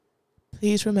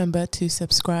please remember to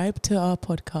subscribe to our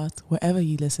podcast wherever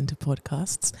you listen to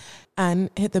podcasts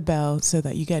and hit the bell so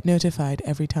that you get notified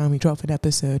every time we drop an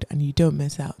episode and you don't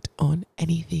miss out on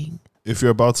anything. If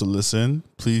you're about to listen,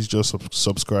 please just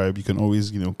subscribe. You can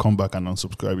always, come back and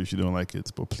unsubscribe if you don't like it.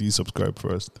 But please subscribe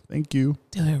first. Thank you.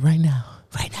 Do it right now.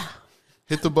 Right now.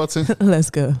 Hit the button.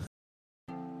 Let's go.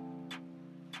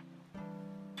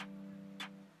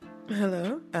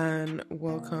 Hello and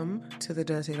welcome to the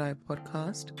Dirty Lie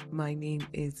podcast. My name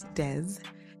is Des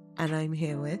and I'm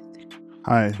here with...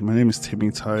 Hi, my name is Timmy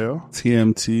Tayo,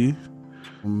 TMT.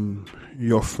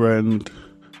 Your friend,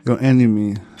 your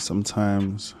enemy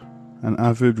sometimes. An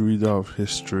avid reader of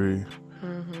history,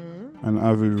 an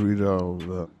avid reader of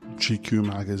the GQ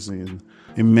magazine,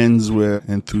 a menswear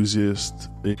enthusiast,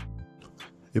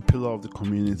 a pillar of the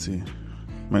community.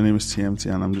 My name is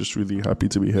TMT and I'm just really happy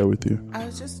to be here with you. I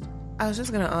was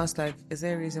just going to ask, is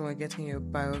there a reason we're getting your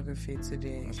biography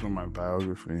today? That's not my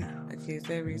biography. Okay, is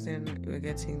there a reason we're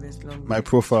getting this long? My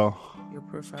profile. Your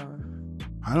profile.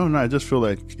 I don't know. I just feel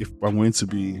like if I'm going to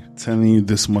be telling you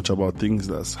this much about things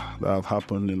that have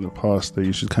happened in the past, that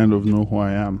you should kind of know who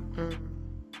I am.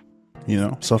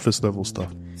 Surface level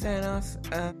stuff. Fair enough.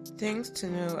 Things to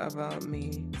know about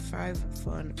me. 5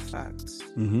 fun facts.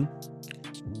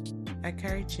 I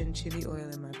carry chili oil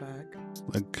in my bag.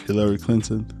 Like Hillary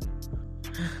Clinton.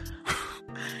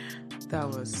 That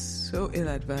was so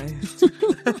ill-advised.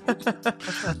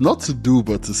 Not to do,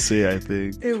 but to say, I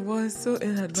think. It was so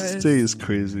ill-advised. To say is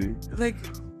crazy.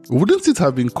 Wouldn't it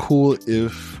have been cool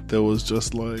if there was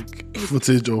just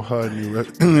footage of her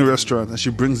in a restaurant and she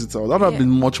brings it out? That would have been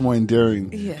much more endearing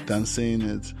than saying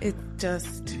it. It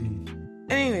just...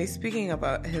 Anyway, speaking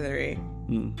about Hillary.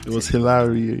 It was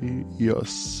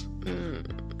hilarious.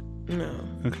 No.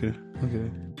 Okay.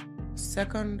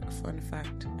 Second fun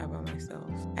fact about myself.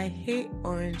 I hate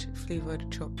orange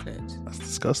flavored chocolate. That's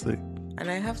disgusting.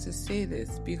 And I have to say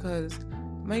this because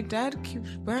my dad keeps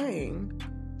buying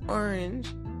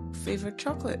orange flavored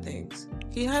chocolate things.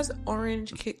 He has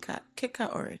orange Kit Kat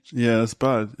orange. Yeah, it's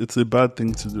bad. It's a bad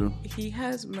thing to do. He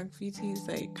has McVitie's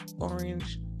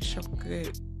orange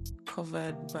chocolate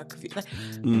covered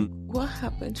McVitie. What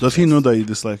happened? Does he know that you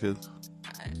dislike it?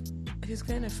 He's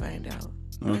going to find out.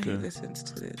 Okay. He listens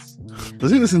to this.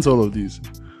 Does he listen to all of these?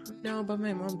 No, but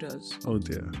my mom does. Oh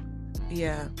dear.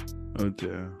 Yeah. Oh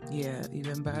dear. Yeah, you've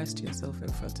embarrassed yourself in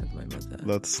front of my mother.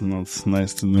 That's not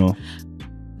nice to know.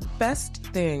 Best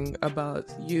thing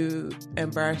about you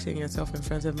embarrassing yourself in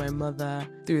front of my mother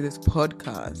through this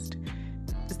podcast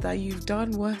is that you've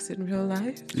done worse in real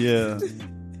life. Yeah.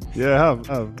 Yeah,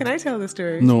 I have. Can I tell the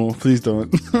story? No, please don't.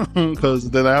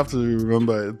 Because then I have to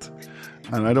remember it.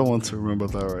 And I don't want to remember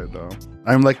that right now.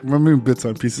 I'm remembering bits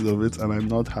and pieces of it, and I'm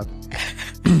not happy.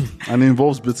 And it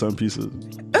involves bits and pieces.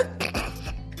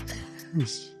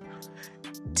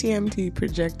 TMT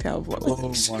projectile vomit.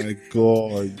 Oh my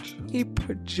god. He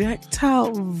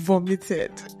projectile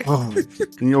vomited. Oh,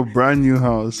 in your brand new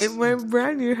house. In my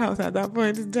brand new house at that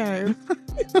point in time.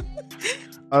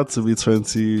 Had to be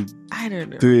 20. I don't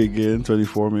know. 3 again,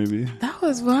 24 maybe. That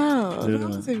was wild. Yeah. That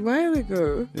was a while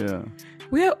ago. Yeah.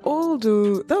 We're old,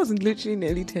 though. That was literally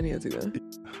nearly 10 years ago.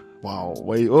 Wow.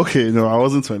 Wait, okay. No, I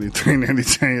wasn't 23 nearly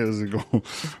 10 years ago.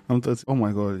 I'm 30. Oh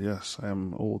my god, yes. I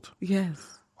am old.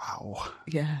 Yes. Wow.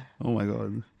 Yeah. Oh my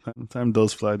god. Time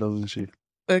does fly, doesn't she?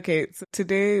 Okay, so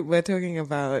today we're talking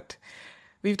about...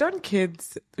 We've done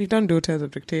kids. We've done daughters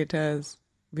of dictators.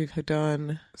 We've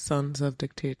done sons of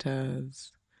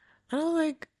dictators. And I was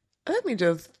like, let me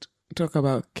just talk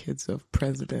about kids of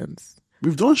presidents.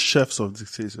 We've done chefs of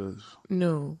dictators.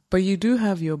 No, but you do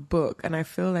have your book, and I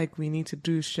feel like we need to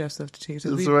do chefs of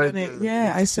dictators. We've done it.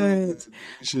 Yeah, I saw it.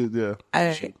 You should, yeah.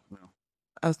 I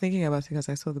was thinking about it because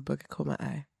I saw the book. It caught my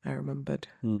eye. I remembered.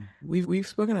 We've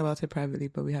spoken about it privately,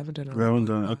 but we haven't done it. We haven't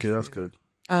done it. Okay, that's good.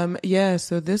 Yeah.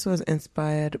 So this was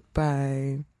inspired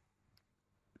by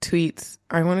tweets.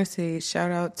 I want to say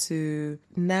shout out to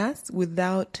Nas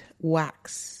Without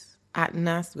Wax at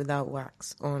Nas Without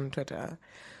Wax on Twitter.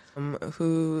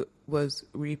 Who was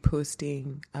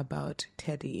reposting about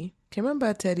Teddy. Can you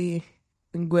remember Teddy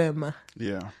Nguema?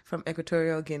 Yeah. From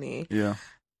Equatorial Guinea. Yeah.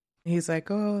 He's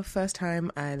like, oh, first time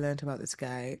I learned about this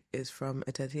guy is from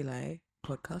a Dirty Lie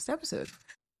podcast episode.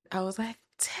 I was like,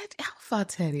 Teddy, how far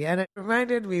Teddy? And it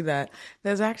reminded me that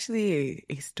there's actually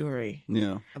a story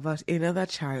about another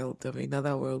child of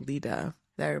another world leader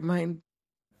that remind,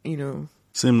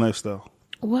 Same lifestyle.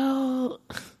 Well,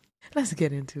 let's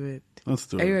get into it. Let's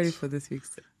do it. Are you ready for this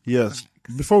week's? Yes.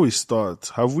 Before we start,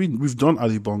 we've done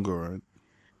Ali Bongo, right?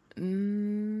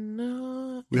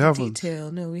 No. We haven't.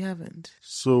 Detail. No, we haven't.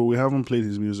 So we haven't played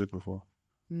his music before?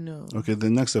 No. Okay, the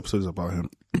next episode is about him.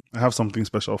 I have something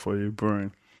special for you,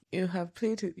 Brian. You have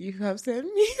played it. You have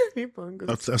sent me any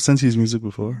bongos. I've sent you his music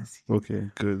before. Yes. Okay,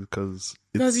 good, because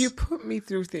You put me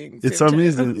through things. it's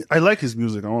amazing. I like his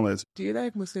music. I won't lie. Do you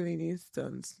like Mussolini's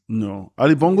sons? No,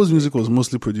 Ali Bongo's music was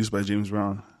mostly produced by James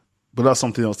Brown, but that's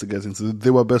something else to get into.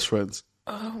 They were best friends.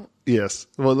 Oh. Yes.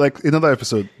 Well, like another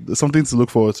episode, there's something to look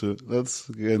forward to. Let's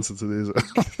get into today's.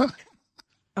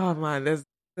 Oh man, there's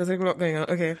a lot going on.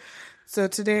 Okay, so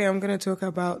today I'm going to talk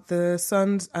about the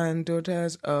sons and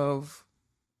daughters of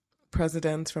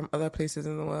presidents from other places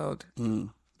in the world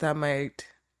that might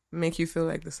make you feel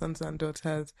like the sons and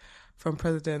daughters from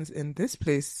presidents in this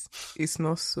place is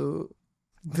not so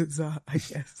bizarre, I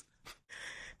guess.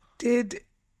 Did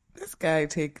this guy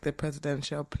take the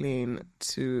presidential plane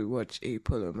to watch a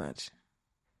polo match?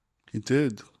 He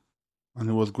did. And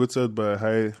he was greeted by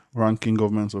high-ranking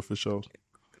government officials.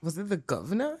 Was it the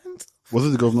governor? Was it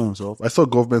the governor himself? I saw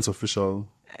government official.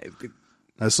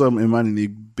 I saw a man in a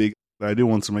big... I didn't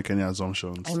want to make any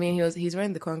assumptions. I mean, he's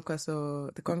wearing the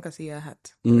Conquasia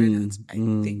hat. I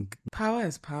think. Power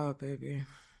is power, baby.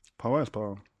 Power is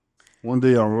power. One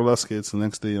day on roller skates, the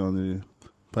next day on the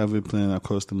private plane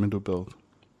across the middle belt.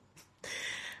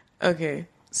 Okay,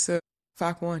 so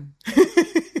fact one.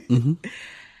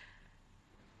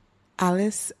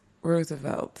 Alice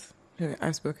Roosevelt, who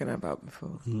I've spoken about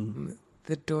before,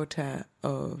 the daughter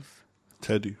of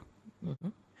Teddy.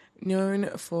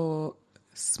 Known for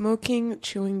smoking,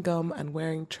 chewing gum, and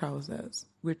wearing trousers,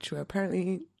 which were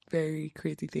apparently very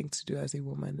crazy things to do as a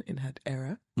woman in her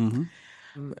era.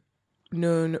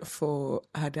 Known for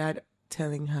her dad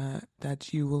telling her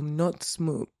that you will not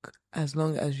smoke as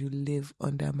long as you live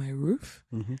under my roof.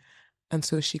 And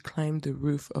so she climbed the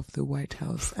roof of the White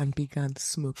House and began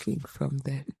smoking from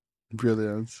there.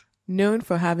 Brilliant. Known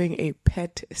for having a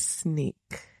pet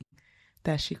snake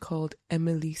that she called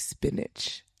Emily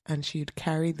Spinach. And she'd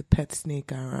carry the pet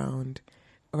snake around,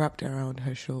 wrapped around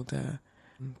her shoulder,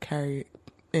 carry it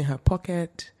in her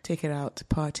pocket, take it out to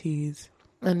parties.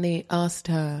 And they asked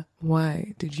her,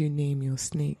 why did you name your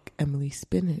snake Emily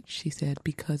Spinach? She said,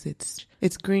 because it's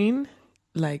green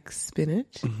like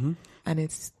spinach and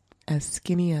it's as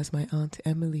skinny as my Aunt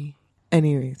Emily.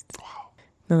 Anyways,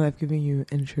 now that I've given you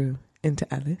an intro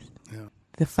into Alice,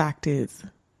 the fact is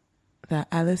that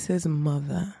Alice's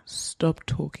mother stopped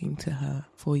talking to her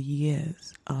for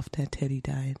years after Teddy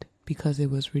died because it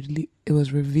was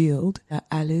revealed that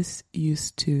Alice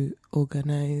used to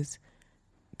organize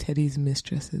Teddy's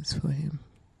mistresses for him,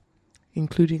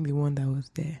 including the one that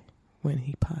was there when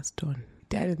he passed on. He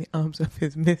died in the arms of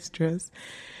his mistress,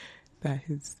 that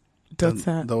his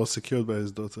daughter... That was secured by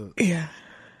his daughter. Yeah.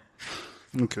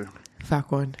 Okay.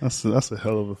 Fact one. That's a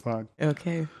hell of a fact.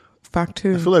 Okay. Fact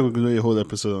two. I feel like we could do a whole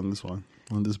episode on this one,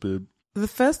 on this babe. The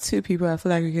first two people, I feel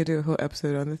like we could do a whole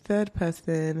episode on. The third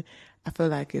person, I feel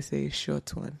like it's a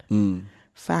short one.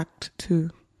 Fact two.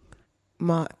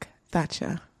 Mark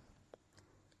Thatcher.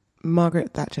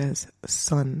 Margaret Thatcher's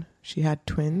son. She had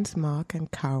twins, Mark and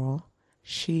Carol.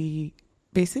 She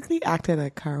basically acted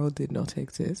like Carol did not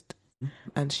exist.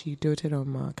 And she doted on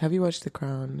Mark. Have you watched The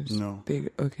Crown? No.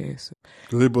 Okay, so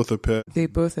They both appear. They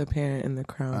both appear in The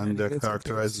Crown. And they're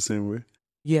characterized the same way?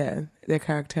 Yeah, they're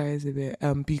characterized a bit.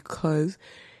 Because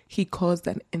he caused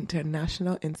an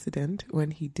international incident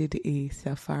when he did a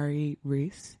safari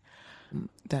race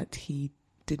that he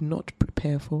did not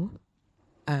prepare for.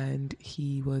 And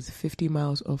he was 50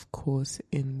 miles off course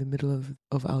in the middle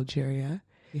of Algeria.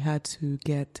 He had to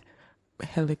get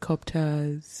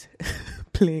helicopters,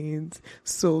 planes,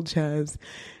 soldiers.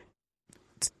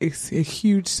 It's a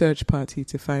huge search party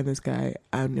to find this guy,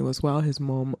 and it was while his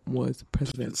mom was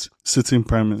president. Sitting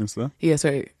prime minister? Yeah,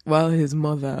 sorry. While his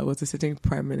mother was a sitting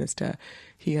prime minister,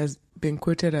 he has been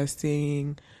quoted as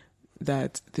saying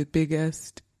that the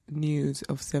biggest news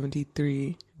of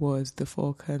 73 was the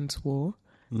Falklands War.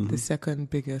 The second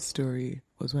biggest story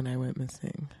was when I went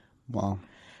missing. Wow.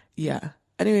 Yeah.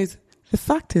 Anyways, the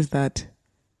fact is that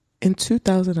in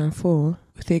 2004,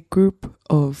 with a group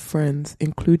of friends,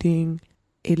 including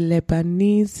a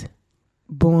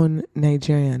Lebanese-born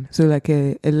Nigerian, so like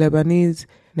a Lebanese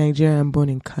Nigerian born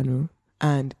in Kano,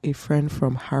 and a friend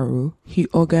from Haru, he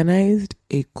organized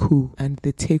a coup and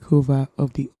the takeover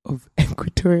of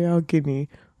Equatorial Guinea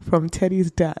from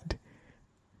Teddy's dad.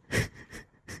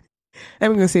 I'm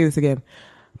going to say this again.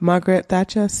 Margaret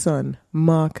Thatcher's son,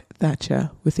 Mark Thatcher,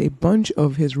 with a bunch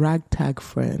of his ragtag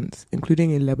friends,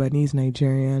 including a Lebanese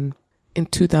Nigerian, in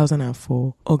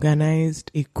 2004,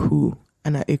 organized a coup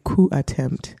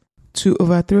attempt to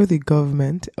overthrow the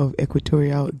government of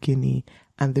Equatorial Guinea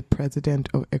and the president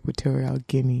of Equatorial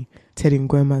Guinea, Teddy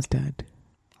Nguema's dad.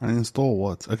 And install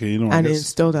what? Okay, you know. And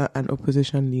installed an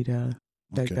opposition leader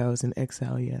that Okay. was in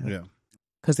exile. Yeah. Yeah.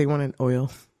 Because they wanted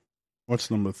oil.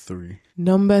 What's number 3?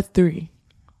 Number 3,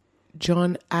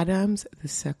 John Adams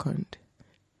II,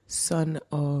 son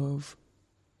of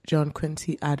John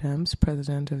Quincy Adams,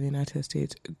 President of the United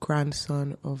States,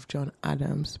 grandson of John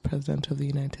Adams, President of the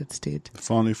United States. The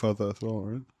founding father as well,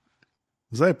 right?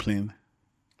 Is that a plane?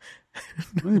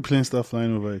 Many planes start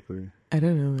flying over Italy. I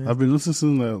don't know, man. I've been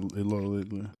listening to that a lot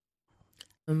lately.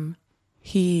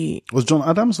 He Was John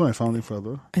Adams not a founding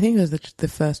father? I think he was the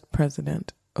first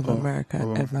president of America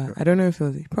ever. America. I don't know if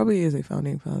he probably is a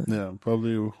founding father. Yeah,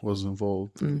 probably was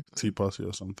involved in Tea Party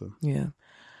or something. Yeah.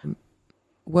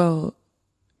 Well,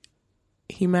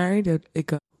 he married a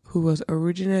girl who was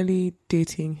originally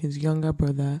dating his younger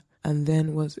brother and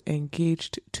then was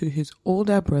engaged to his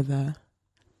older brother.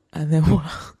 And then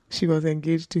while she was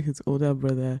engaged to his older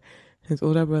brother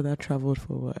traveled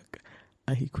for work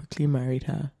and he quickly married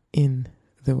her in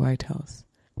the White House.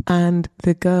 And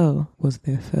the girl was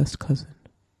their first cousin.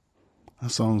 That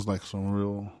sounds like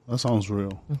that sounds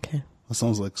real. Okay. That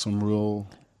sounds like some real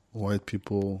white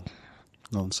people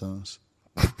nonsense.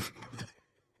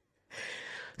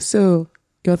 So,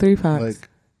 your 3 facts. Like,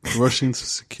 rushing to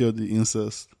secure the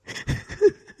incest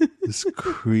is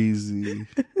crazy.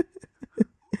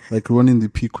 Like, running the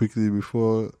pee quickly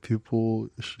before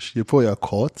you're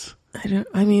caught.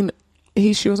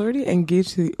 She was already engaged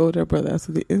to the older brother,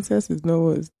 so the incest is no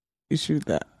worse issue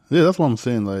that. Yeah, that's what I'm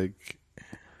saying. Like,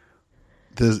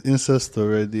 there's incest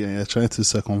already, and you're trying to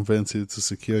circumvent it to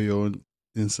secure your own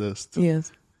incest.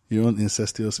 Yes. Your own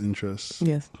incestuous interests.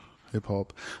 Yes. Hip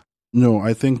hop. No,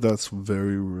 I think that's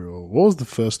very real. What was the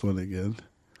first one again?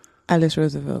 Alice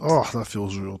Roosevelt. Oh, that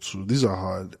feels real too. These are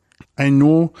hard. I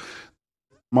know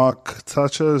Mark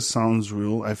Thatcher sounds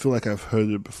real. I feel like I've heard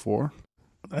it before.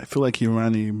 I feel like he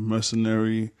ran a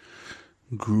mercenary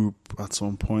group at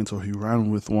some point, or he ran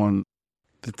with one.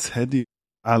 The Teddy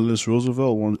Alice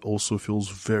Roosevelt one also feels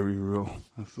very real.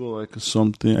 I feel like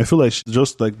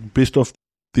just like based off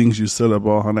things you said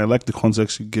about her, and I like the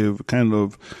context you gave, it kind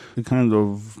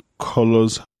of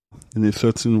colors in a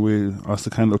certain way as the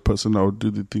kind of person that would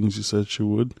do the things you said she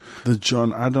would. The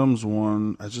John Adams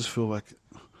one, I feel like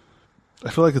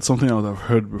it's something I would have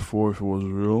heard before if it was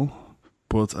real.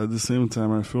 But at the same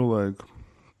time, I feel like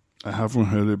I haven't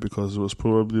heard it because it was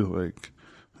probably like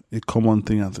a common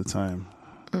thing at the time.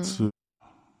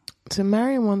 To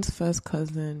marry one's first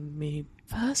cousin, maybe.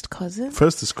 First cousin?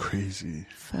 First is crazy.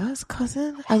 First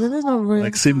cousin? I think there's no really.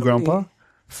 Like same grandpa?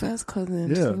 First cousin,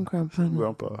 Yeah. same grandpa.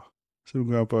 Same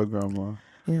grandpa, grandma.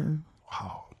 Yeah.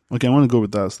 Wow. Okay, I want to go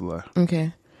with that as the lie.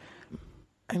 Okay.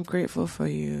 I'm grateful for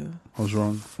you. I was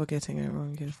wrong. For getting it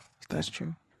wrong, yes. That's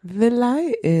true. The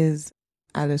lie is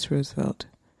Alice Roosevelt.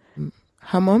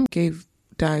 Her mom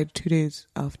died 2 days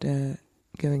after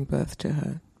giving birth to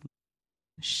her.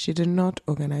 She did not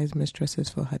organize mistresses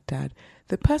for her dad.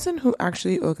 The person who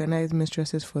actually organized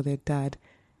mistresses for their dad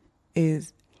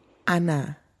is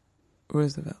Anna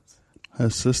Roosevelt.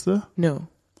 Her sister? No.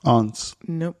 Aunt?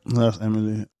 Nope. That's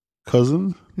Emily.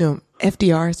 Cousin? No.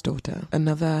 FDR's daughter.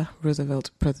 Another Roosevelt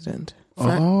president.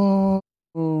 Oh.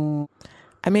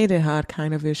 I made it hard,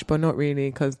 kind of ish, but not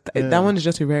really, because that one is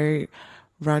just a very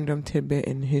random tidbit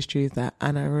in history that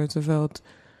Anna Roosevelt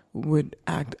would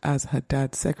act as her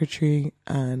dad's secretary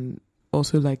and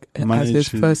also like as his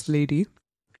first lady,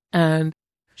 and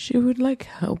she would like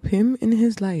help him in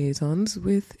his liaisons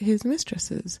with his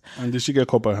mistresses. And did she get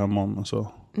caught by her mom as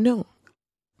well? No,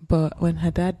 but when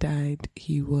her dad died,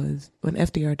 when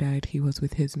FDR died, he was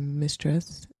with his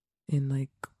mistress in like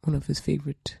one of his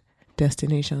favorite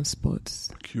destination spots.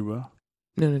 Cuba?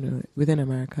 No. Within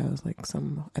America, it was like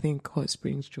I think Hot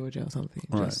Springs, Georgia or something.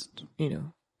 Right. Just,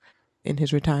 in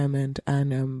his retirement.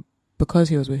 And because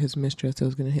he was with his mistress, it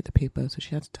was going to hit the paper. So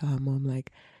she had to tell her mom,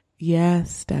 like,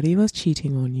 yes, daddy was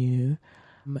cheating on you.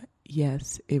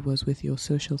 Yes, it was with your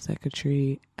social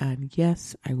secretary. And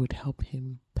yes, I would help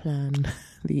him plan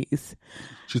these.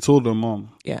 She told her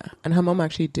mom? Yeah. And her mom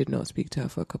actually did not speak to her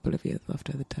for a couple of years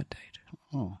after the dad died.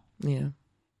 Oh. Yeah.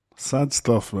 Sad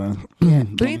stuff, man. Yeah.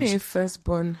 Being a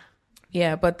firstborn.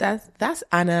 Yeah, but that's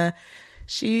Anna.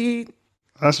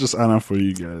 That's just Anna for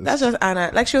you guys. That's just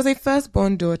Anna. Like, she was a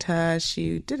firstborn daughter.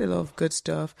 She did a lot of good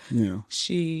stuff. Yeah.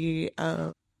 She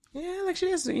did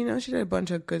a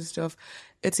bunch of good stuff.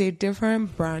 It's a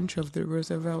different branch of the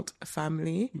Roosevelt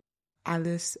family.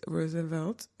 Alice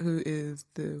Roosevelt, who is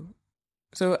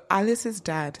so Alice's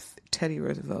dad, Teddy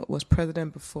Roosevelt, was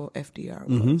president before FDR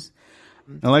was.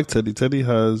 I like Teddy. Teddy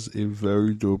has a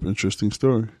very dope, interesting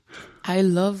story. I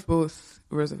love both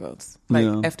Roosevelts, like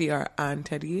FDR and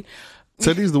Teddy.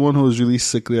 Teddy's the one who was really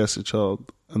sickly as a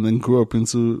child and then grew up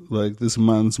into like this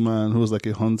man's man who was like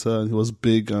a hunter and he was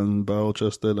big and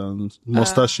barrel-chested and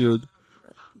mustachioed.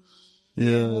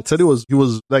 Yeah, Teddy he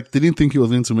was like, they didn't think he was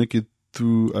going to make it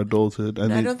through adulthood.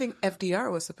 And I don't think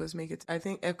FDR was supposed to make it. I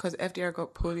think because FDR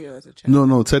got polio as a child.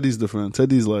 No, Teddy's different.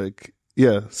 Teddy's like,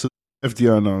 yeah, so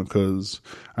FDR now, because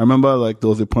I remember like there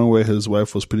was a point where his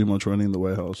wife was pretty much running the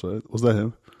White House, right? Was that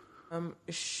him?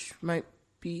 Might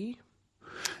be.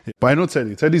 Yeah, but I know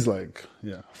Teddy. Teddy's like,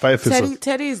 yeah, 5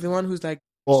 Teddy is the one who's like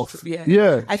off.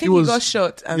 Yeah. I think he got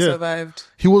shot and survived.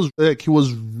 He was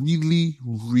really,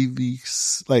 really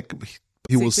like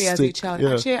he was sick. As a child.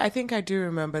 Yeah. Actually, I think I do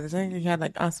remember. I think he had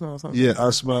like asthma or something. Yeah,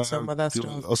 asthma. Some other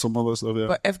stuff. Or some other stuff. Yeah.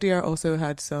 But FDR also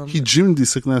had some. He gymmed the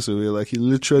sickness away. Like he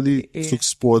literally took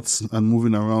sports and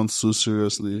moving around so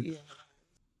seriously. Yeah.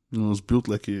 It was built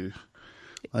like a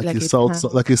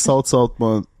south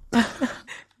man.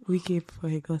 Wicked before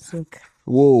he got sick.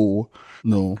 Whoa,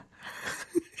 no.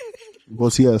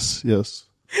 But yes.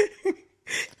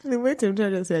 The way Tim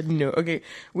just said no. Okay,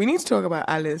 we need to talk about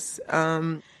Alice.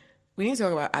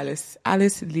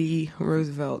 Alice Lee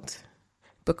Roosevelt,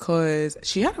 because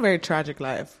she had a very tragic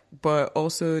life, but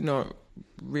also not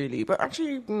really, but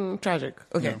actually tragic.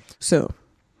 Okay, So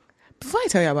before I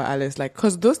tell you about Alice, like,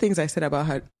 because those things I said about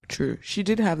her are true. She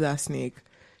did have that snake.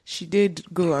 She did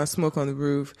go and smoke on the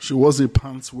roof. She was a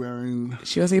pants-wearing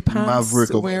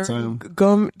maverick of the time.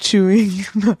 Gum-chewing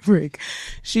maverick.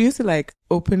 She used to, like,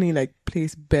 openly, like,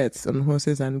 place bets on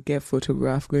horses and get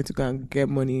photographed, going to go and get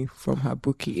money from her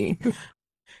bookie.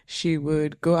 She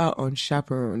would go out on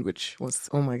chaperone, which was,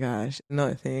 oh my gosh,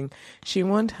 not a thing. She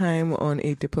one time on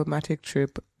a diplomatic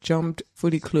trip jumped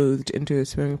fully clothed into a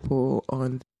swimming pool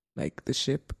on, like, the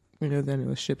ship. You know, then it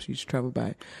was ships you used to travel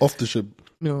by. Off the ship?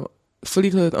 No.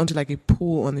 Fully clothed onto like a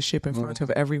pool on the ship in front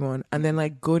of everyone, and then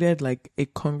like goaded like a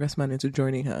congressman into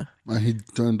joining her. And he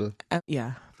joined her.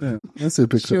 Yeah, that's a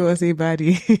picture. She was a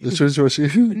baddie. Was she?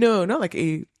 No, not like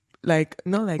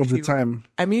of the time.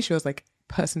 I mean, she was like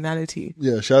personality.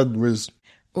 Yeah, she had riz.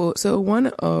 Well,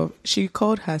 so she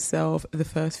called herself the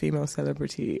first female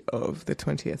celebrity of the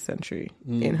 20th century,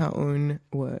 in her own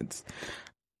words.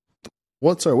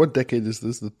 What decade is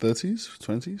this? The 30s,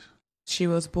 20s? She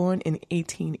was born in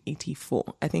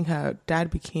 1884. I think her dad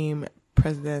became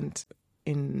president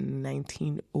in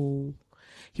 1900.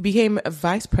 He became a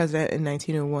vice president in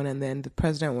 1901, and then the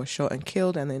president was shot and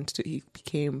killed, and then he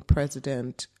became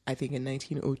president, I think, in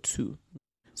 1902.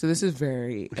 So this is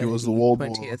very he was the World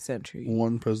 20th century.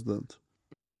 One president.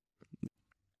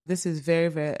 This is very,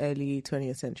 very early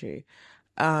 20th century.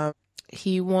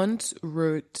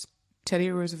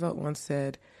 Teddy Roosevelt once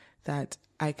said that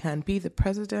I can be the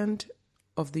president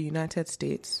of the United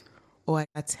States or I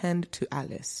attend to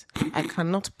Alice. I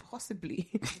cannot possibly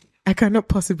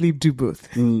do both.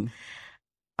 I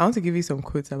want to give you some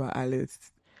quotes about Alice.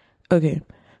 Okay.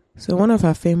 So one of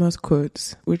her famous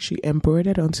quotes, which she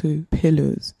embroidered onto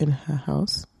pillows in her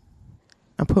house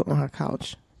and put on her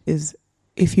couch, is,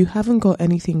 "If you haven't got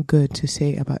anything good to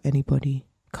say about anybody,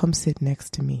 come sit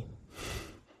next to me."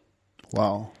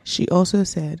 Wow. She also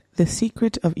said, "The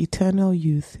secret of eternal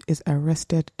youth is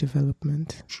arrested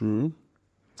development." True.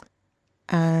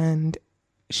 And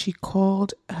she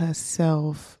called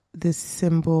herself this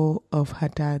symbol of her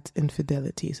dad's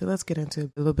infidelity. So let's get into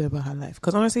a little bit about her life.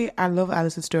 Because honestly, I love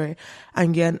Alice's story.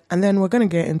 And then we're going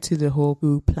to get into the whole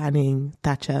Coup planning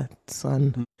Thatcher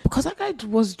son. Because that guy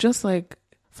was just like,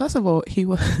 first of all, he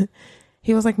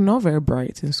was like not very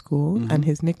bright in school. And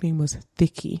his nickname was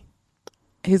Thicky.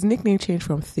 His nickname changed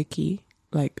from Thicky,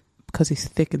 like, because he's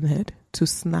thick in the head, to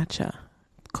Snatcher,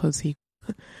 because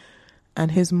and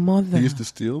his mother... He used to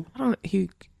steal? He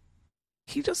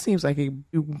just seems like a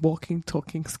walking,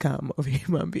 talking scam of a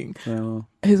human being. Yeah.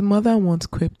 His mother once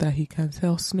quipped that he can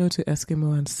sell snow to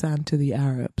Eskimo and sand to the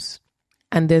Arabs.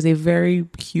 And there's a very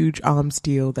huge arms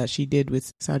deal that she did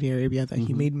with Saudi Arabia that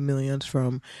he made millions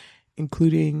from,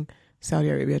 including Saudi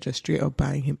Arabia just straight up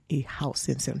buying him a house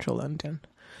in central London.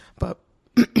 But...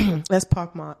 let's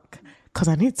park mark, because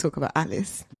I need to talk about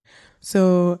Alice.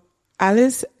 So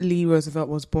Alice Lee Roosevelt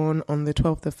was born on the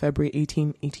 12th of February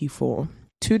 1884.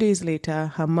 2 days later,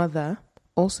 her mother,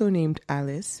 also named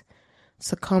Alice,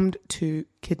 succumbed to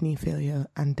kidney failure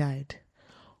and died.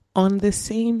 On the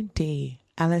same day,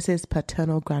 Alice's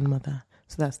paternal grandmother,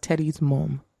 so that's Teddy's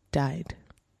mom, died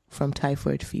from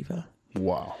typhoid fever.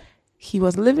 Wow. He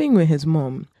was living with his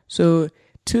mom, so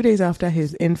 2 days after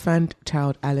his infant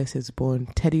child Alice is born,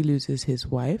 Teddy loses his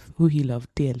wife, who he loved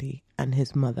dearly, and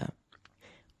his mother.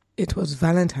 It was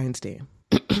Valentine's Day.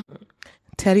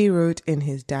 Teddy wrote in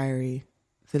his diary,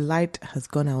 "The light has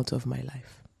gone out of my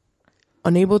life."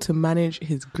 unable to manage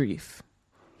his grief,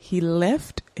 he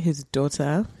left his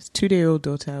daughter, his 2-day-old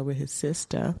daughter, with his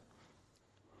sister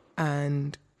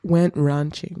and went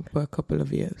ranching for a couple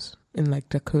of years in like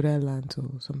Dakota land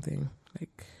or something.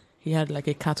 Like he had like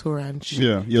a cattle ranch. Yeah,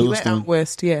 He went Yellowstone. out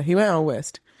west. Yeah, he went out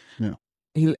west. Yeah.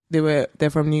 They're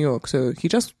from New York, so he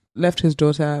just left his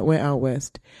daughter, went out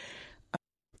west.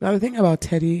 Now the thing about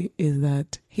Teddy is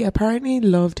that he apparently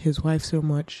loved his wife so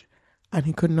much and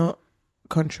he could not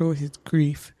control his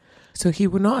grief. So he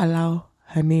would not allow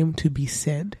her name to be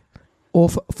said or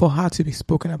for her to be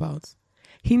spoken about.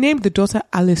 He named the daughter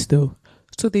Alice though,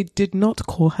 so they did not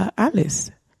call her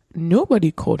Alice.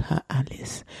 Nobody called her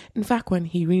Alice. In fact, when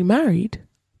he remarried,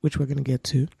 which we're going to get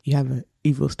to, you have an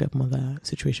evil stepmother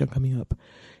situation coming up.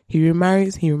 He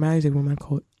remarries a woman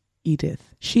called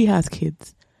Edith. She has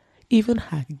kids. Even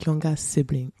her younger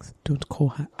siblings don't call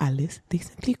her Alice. They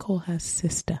simply call her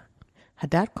sister. Her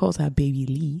dad calls her baby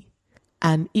Lee.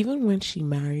 And even when she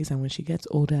marries and when she gets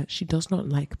older, she does not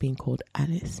like being called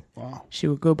Alice. Wow. She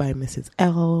will go by Mrs.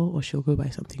 L or she'll go by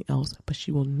something else, but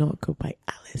she will not go by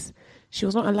Alice. She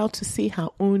was not allowed to say her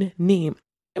own name.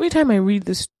 Every time I read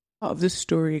this part of this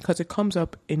story, because it comes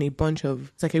up in a bunch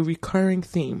of, it's like a recurring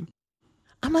theme.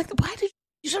 I'm like, why did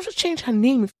you have to change her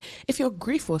name? If your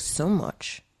grief was so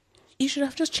much, you should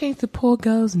have just changed the poor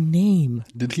girl's name.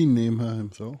 Did he name her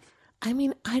himself? I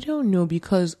mean, I don't know,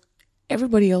 because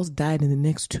everybody else died in the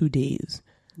next 2 days.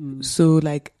 So,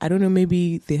 like, I don't know,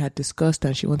 maybe they had discussed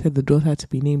and she wanted the daughter to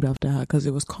be named after her, because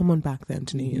it was common back then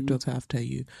to name your daughter after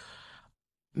you.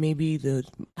 Maybe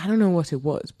I don't know what it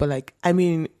was, but like, I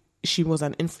mean, she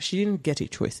didn't get a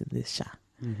choice in this, Sha.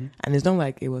 And it's not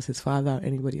like it was his father or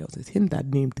anybody else. It's him that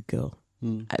named the girl.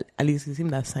 At least it's him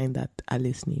that signed that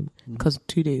Alice name. Because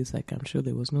 2 days, like, I'm sure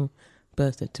there was no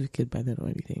birth certificate by then or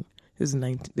anything. This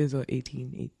is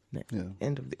 18,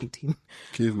 end of the 18.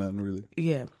 Caveman, really.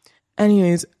 Yeah.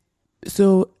 Anyways,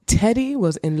 so Teddy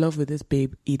was in love with this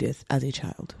babe, Edith, as a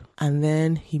child. And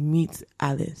then he meets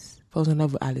Alice, falls in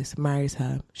love with Alice, marries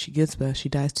her. She gives birth. She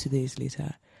dies 2 days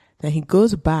later. Then he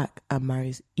goes back and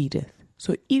marries Edith.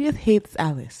 So Edith hates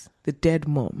Alice, the dead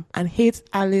mom, and hates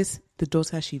Alice, the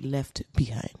daughter she left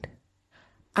behind.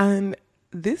 And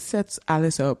this sets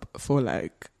Alice up for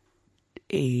like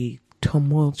a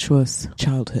tumultuous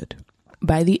childhood.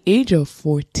 By the age of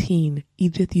 14,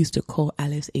 Edith used to call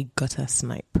Alice a gutter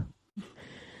snipe.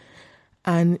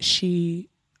 And she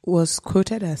was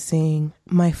quoted as saying,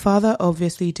 "My father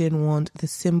obviously didn't want the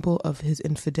symbol of his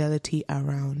infidelity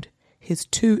around. His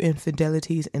two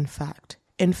infidelities, in fact.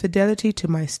 Infidelity to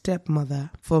my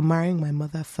stepmother for marrying my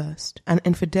mother first, and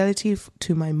infidelity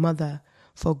to my mother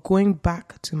for going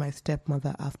back to my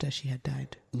stepmother after she had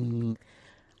died."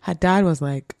 Her dad was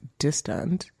like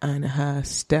distant, and her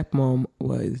stepmom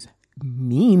was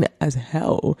mean as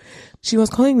hell. She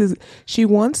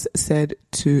once said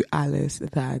to Alice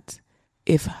that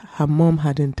if her mom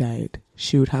hadn't died,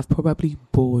 she would have probably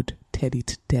bored Teddy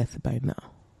to death by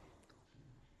now.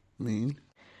 Mean?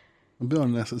 A bit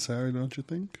unnecessary, don't you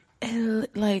think?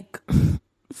 Like,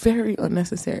 very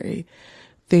unnecessary.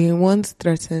 They once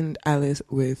threatened Alice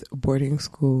with boarding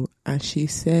school, and she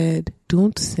said,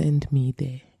 "Don't send me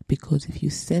there, because if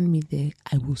you send me there,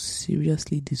 I will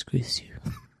seriously disgrace you."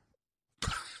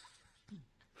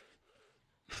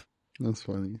 That's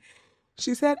funny.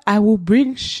 She said, "I will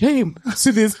bring shame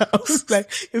to this house.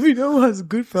 Like, if you know what's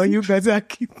good for you, better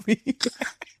keep me."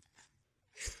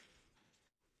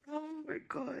 Oh my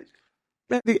God.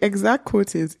 Like, the exact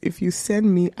quote is, "If you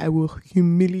send me, I will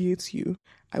humiliate you.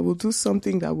 I will do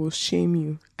something that will shame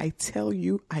you. I tell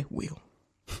you, I will."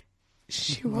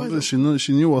 She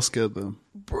knew what scared them.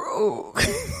 Bro.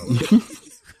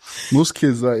 Most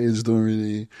kids that age don't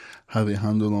really have a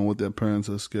handle on what their parents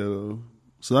are scared of.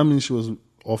 So that means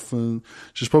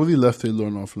she's probably left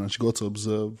alone often and she got to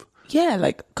observe. Yeah,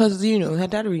 like, because, you know, her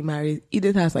dad remarried.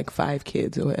 Edith has like 5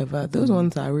 kids or whatever. Those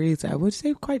ones are raised, I would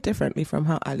say, quite differently from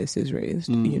how Alice is raised,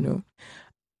 you know.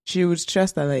 She would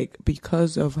stress that, like,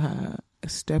 because of her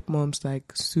stepmom's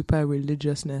like super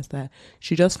religiousness, that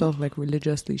she just felt like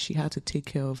religiously she had to take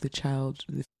care of the child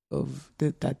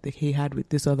that he had with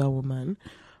this other woman.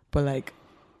 But like,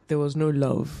 there was no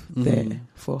love there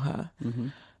for her.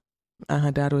 And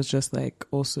her dad was just like,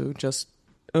 also just,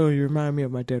 "Oh, you remind me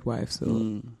of my dead wife."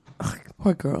 So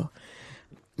poor girl.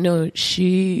 No,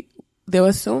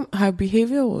 her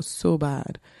behavior was so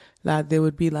bad that there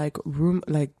would be like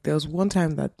there was one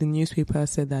time that the newspaper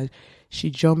said that she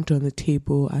jumped on the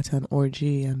table at an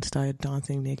orgy and started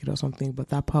dancing naked or something, but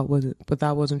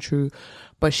that wasn't true.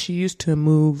 But she used to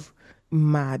move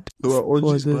mad There were for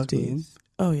orgies those back then? days.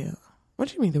 Oh yeah. What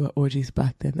do you mean there were orgies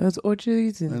back then? There was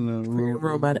orgies in And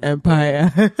Roman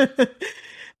Empire.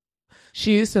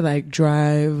 She used to like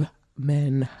drive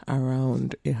men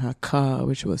around in her car,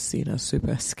 which was seen as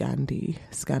super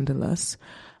scandalous.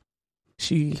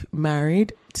 She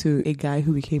married to a guy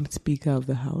who became Speaker of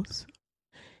the House.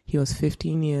 He was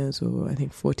 15 years or I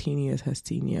think 14 years her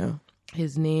senior.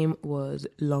 His name was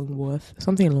Longworth,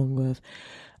 something Longworth.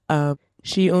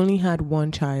 She only had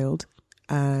one child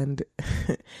and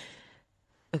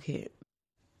okay.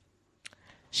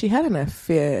 She had an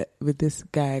affair with this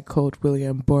guy called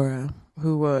William Borah,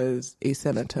 who was a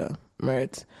senator,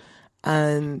 right?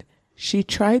 And she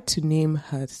tried to name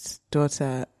her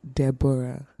daughter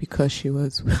Deborah because she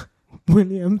was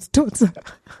William's daughter.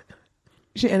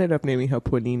 She ended up naming her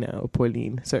Pauline.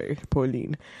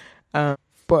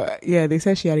 But yeah, they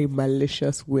said she had a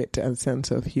malicious wit and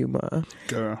sense of humor.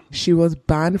 Girl. She was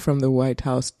banned from the White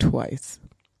House twice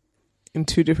in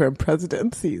 2 different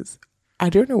presidencies. I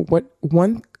don't know what.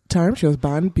 One time she was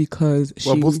banned because she...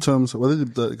 Well, both terms. Were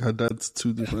they her dad's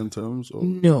 2 different terms? Or?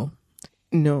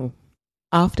 No.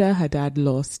 After her dad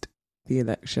lost the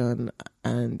election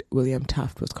and William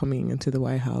Taft was coming into the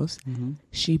White House,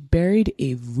 she buried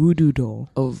a voodoo doll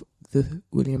of the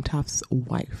William Taft's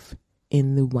wife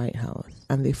in the White House,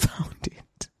 and they found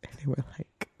it. And they were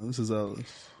like, "This is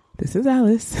Alice. This is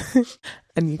Alice,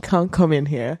 and you can't come in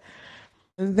here."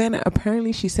 And then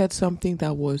apparently she said something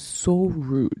that was so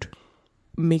rude,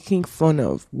 making fun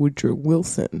of Woodrow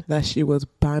Wilson, that she was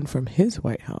banned from his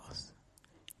White House.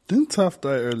 Didn't Taft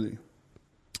die early?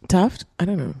 Taft? I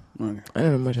don't know. Okay. I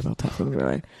don't know much about Taft.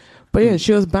 Right? But yeah,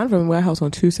 she was banned from the White House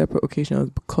on 2 separate occasions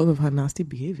because of her nasty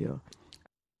behavior.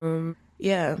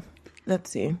 Yeah, let's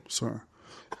see. Sorry.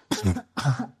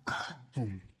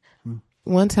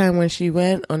 One time when she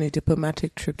went on a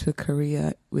diplomatic trip to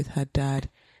Korea with her dad,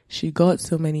 she got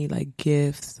so many like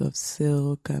gifts of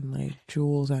silk and like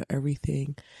jewels and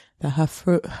everything that her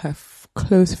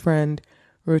close friend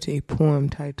wrote a poem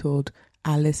titled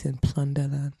Alice in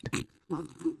Plunderland.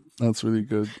 That's really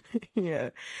good. Yeah.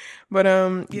 But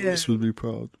yeah. Lewis would be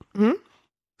proud.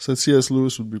 So C.S.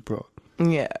 Lewis would be proud.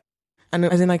 Yeah. And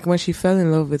as in like when she fell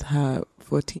in love with her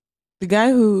 14, the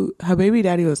guy who, her baby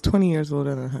daddy was 20 years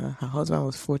older than her. Her husband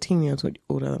was 14 years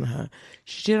older than her.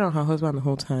 She cheated on her husband the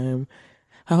whole time.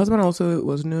 Her husband also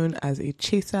was known as a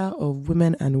chaser of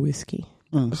women and whiskey,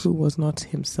 who was not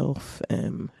himself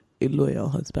a loyal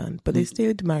husband. But they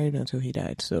stayed married until he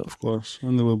died. So of course.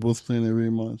 And they were both playing a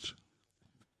rematch.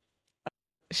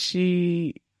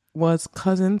 She was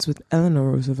cousins with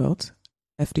Eleanor Roosevelt,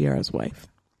 FDR's wife,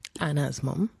 Anna's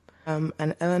mom.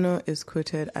 And Eleanor is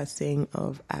quoted as saying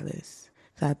of Alice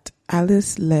that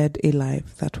Alice led a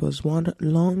life that was one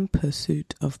long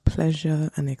pursuit of pleasure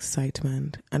and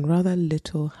excitement and rather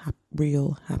little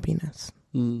real happiness.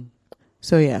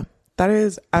 So yeah, that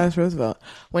is Alice Roosevelt.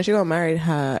 When she got married,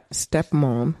 her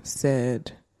stepmom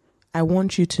said, "I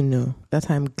want you to know that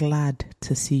I'm glad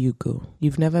to see you go.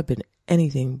 You've never been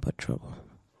anything but trouble."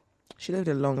 She lived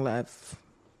a long life.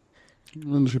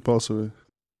 When did she pass away?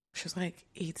 She was like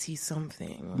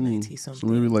 80-something or 90-something. So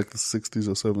maybe like the 60s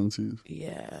or 70s.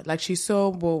 Yeah. Like she saw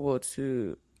World War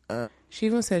II. She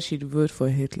even said she'd vote for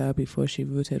Hitler before she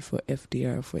voted for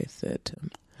FDR for a 3rd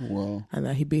term. Wow. And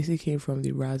that he basically came from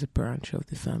the Raz branch of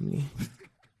the family.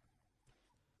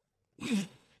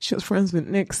 She was friends with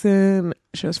Nixon.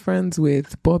 She was friends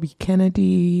with Bobby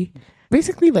Kennedy.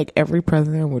 Basically, like every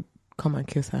president would come and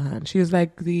kiss her hand. She was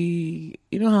like you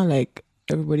know how like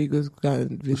everybody goes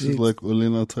and visit. She's like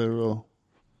Olena Tyrell.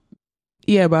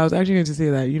 Yeah, but I was actually going to say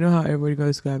that. You know how everybody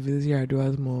goes to go and visit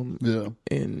Yar'Adua's mom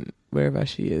in wherever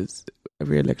she is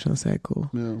every election cycle?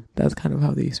 Yeah. That's kind of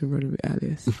how they used to run with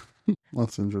Alice.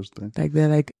 That's interesting. Like, they're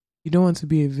like, you don't want to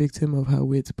be a victim of her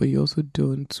wits, but you also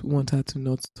don't want her to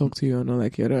not talk to you or not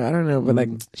like you. I don't know, but like,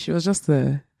 she was just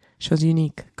she was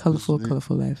unique, colorful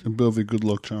life. A bit of a good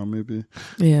luck charm, maybe.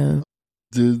 Yeah.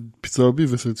 Did Peter Obi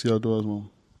visit Yar'Adua's mom?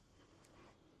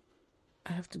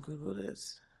 I have to Google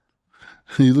this.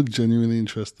 You look genuinely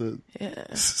interested. Yeah.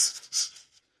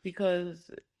 Because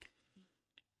it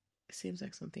seems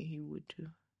like something he would do.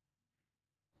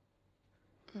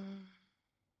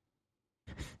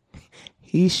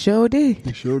 He sure did.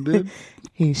 He sure did?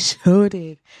 He sure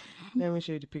did. Let me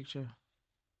show you the picture.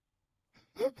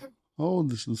 How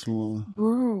old is this woman?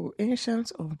 Bro,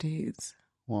 ancient of days.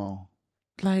 Wow.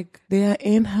 Like, they are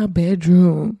in her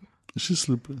bedroom. Is she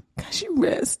sleeping? Can she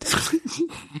rest?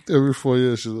 Every 4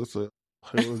 years, she's just like,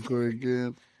 here we go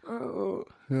again. Oh.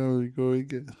 Here we go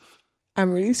again.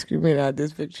 I'm really screaming at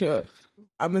this picture.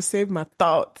 I'm going to save my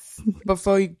thoughts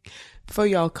before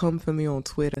y'all come for me on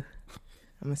Twitter.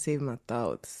 I'm gonna save my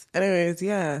thoughts. Anyways,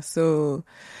 yeah. So,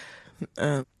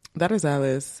 that is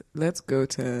Alice. Let's go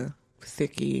to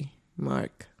Thicky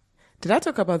Mark. Did I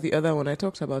talk about the other one? I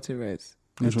talked about it, right?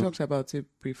 I talked about it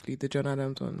briefly, the John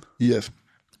Adams one. Yes.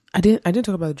 I didn't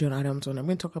talk about the John Adams one. I'm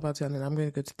going to talk about it and then I'm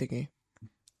going to go to Thicky.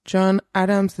 John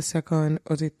Adams II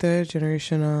was a third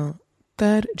generation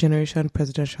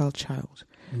presidential child,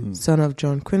 son of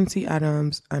John Quincy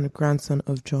Adams and grandson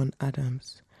of John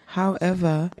Adams.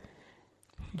 However,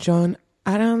 John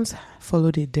Adams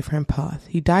followed a different path.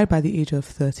 He died by the age of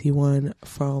 31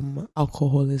 from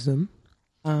alcoholism,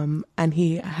 and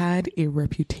he had a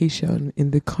reputation in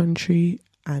the country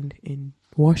and in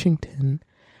Washington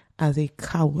as a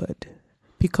coward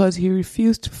because he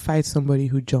refused to fight somebody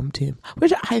who jumped him,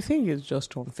 which I think is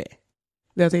just unfair.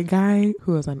 There's a guy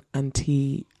who was an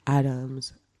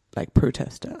anti-Adams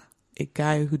protester, a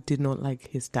guy who did not like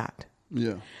his dad.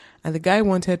 Yeah. And the guy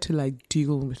wanted to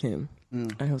deal with him.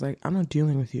 And he was like, I'm not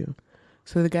dealing with you.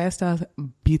 So the guy starts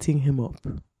beating him up.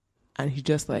 And he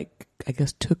just I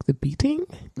guess took the beating.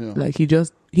 Yeah.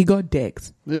 He got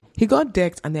decked. Yeah. He got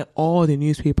decked and then all the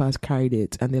newspapers carried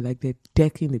it. And they're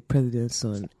decking the president's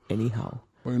son anyhow.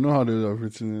 Well, you know how they have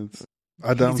written it.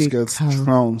 Adams gets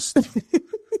trounced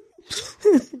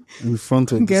in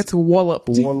front of... Gets walloped.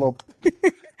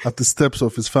 At the steps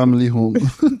of his family home.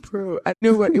 Bro, I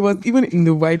know what it was. Even in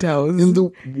the White House. In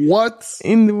the what?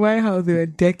 In the White House, they were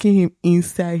decking him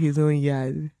inside his own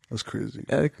yard. That's crazy.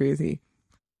 That's crazy.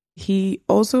 He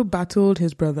also battled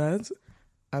his brothers,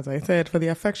 as I said, for the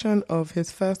affection of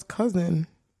his first cousin.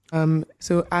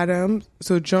 So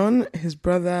John, his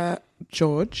brother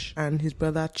George, and his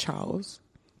brother Charles,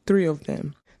 3 of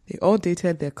them, they all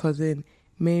dated their cousin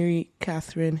Mary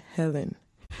Catherine Helen.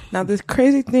 Now, this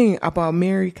crazy thing about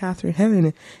Mary Catherine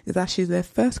Helen is that she's their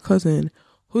first cousin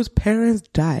whose parents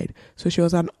died. So she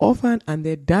was an orphan and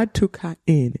their dad took her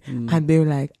in. And they were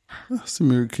like... That's a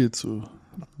Mary kid too.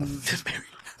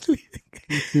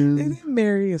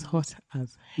 Mary is hot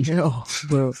as hell,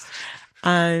 bro.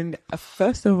 And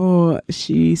first of all,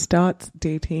 she starts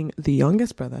dating the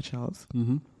youngest brother, Charles.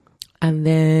 Mm-hmm. And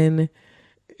then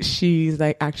she's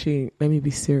like, actually, let me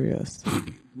be serious.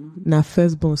 Now,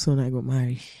 firstborn son I got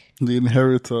married. The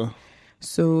inheritor.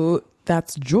 So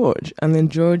that's George. And then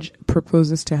George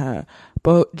proposes to her.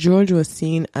 But George was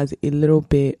seen as a little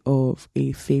bit of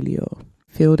a failure.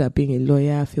 Failed at being a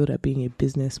lawyer, failed at being a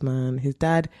businessman.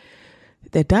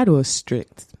 Their dad was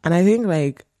strict. And I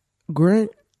think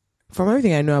from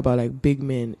everything I know about big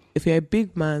men, if you're a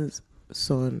big man's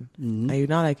son and you're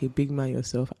not a big man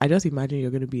yourself, I just imagine you're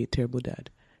going to be a terrible dad.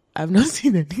 I've not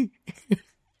seen any...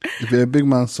 If you're a big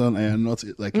man's son and you're not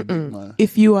a big man.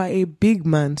 If you are a big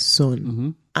man's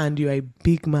son and you're a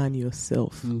big man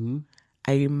yourself,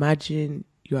 I imagine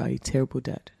you are a terrible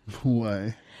dad.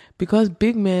 Why? Because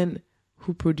big men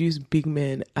who produce big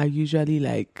men are usually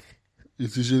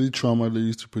It's usually trauma that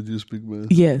used to produce big men.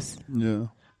 Yes. Yeah.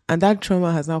 And that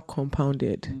trauma has now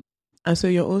compounded. And so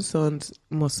your own sons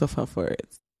must suffer for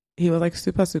it. He was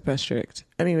super, super strict.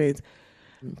 Anyways...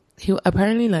 He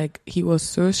apparently he was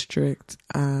so strict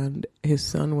and his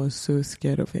son was so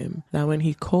scared of him that when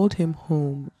he called him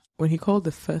home, when he called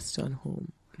the first son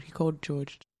home, he called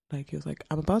George, he was like,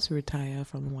 I'm about to retire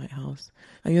from the White House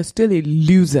and you're still a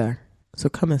loser, so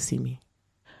come and see me.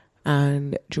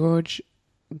 And George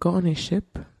got on a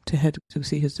ship to head to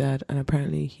see his dad, and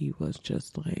apparently he was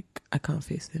just I can't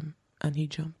face him, and he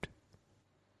jumped.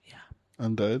 Yeah.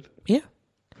 And died? Yeah.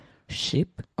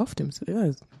 Ship off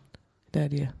himself.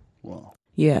 Dad, yeah. Wow.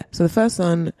 Yeah. So the first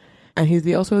son, and he's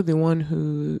also the one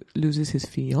who loses his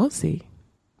fiancée,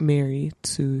 Mary,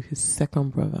 to his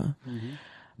second brother. Mm-hmm.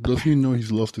 Does he know he's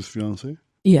lost his fiancée?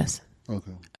 Yes.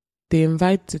 Okay. They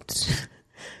invited,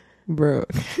 bro.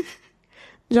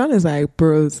 John is like,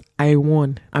 bros, I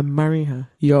won. I'm marrying her.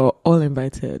 You're all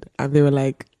invited. And they were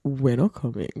like, we're not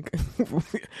coming.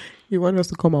 You want us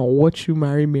to come and watch you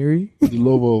marry Mary? The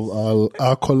love of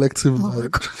our collective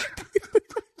life.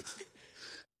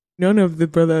 None of the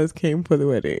brothers came for the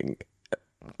wedding.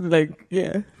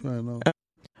 Yeah. I know.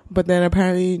 But then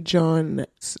apparently John,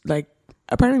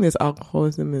 apparently there's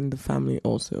alcoholism in the family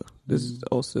also. This is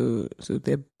also, so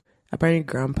apparently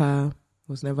grandpa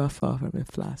was never far from a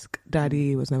flask.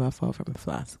 Daddy was never far from a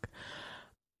flask.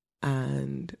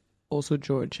 And also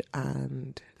George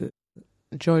and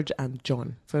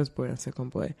John, first boy and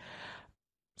second boy.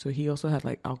 So he also had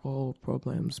alcohol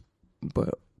problems,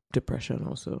 but depression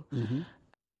also. Mm-hmm.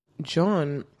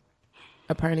 John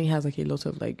apparently has a lot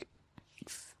of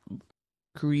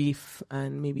grief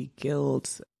and maybe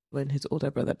guilt when his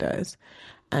older brother dies,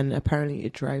 and apparently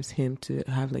it drives him to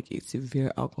have a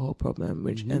severe alcohol problem,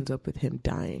 which ends up with him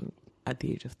dying at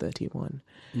the age of 31.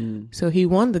 So he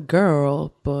won the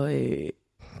girl, but he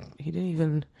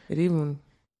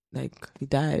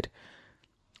died.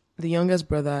 The youngest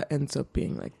brother ends up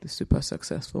being like the super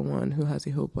successful one who has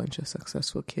a whole bunch of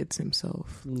successful kids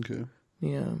himself. Okay.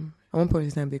 Yeah. At one point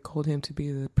in time, they called him to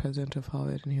be the president of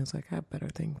Harvard, and he was like, I have better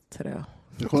things to do.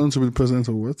 They called him to be the president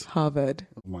of what? Harvard.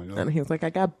 Oh my God. And he was like, I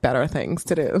got better things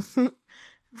to do.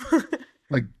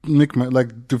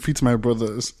 Defeat my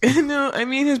brothers. No, I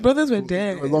mean, his brothers were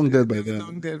dead. They were long dead by then.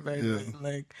 Long dead by then.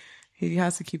 Like, he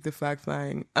has to keep the flag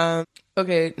flying.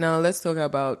 Okay, now let's talk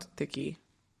about Tiki.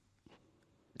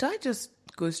 Do I just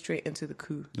go straight into the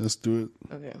coup? Let's do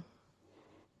it. Okay.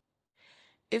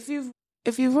 If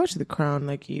you've watched The Crown,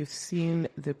 like, you've seen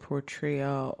the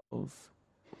portrayal of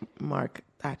Mark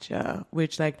Thatcher,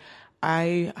 which, like,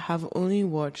 I have only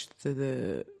watched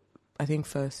the I think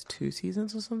first 2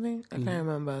 seasons or something. I can't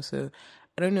remember. So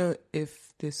I don't know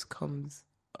if this comes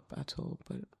up at all,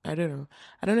 but I don't know.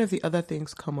 I don't know if the other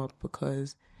things come up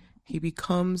because he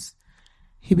becomes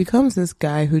this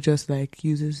guy who just like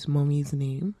uses mommy's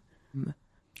name.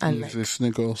 And He's a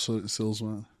snake also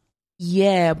salesman.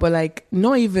 Yeah, but like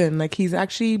not even like he's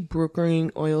actually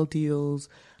brokering oil deals,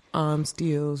 arms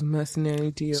deals,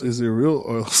 mercenary deals. So he's a real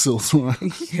oil salesman.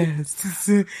 Yes.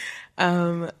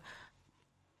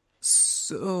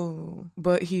 So,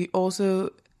 but he also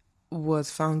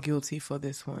was found guilty for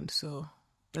this one. So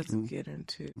let's get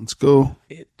into Let's go.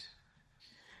 it.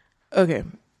 Okay.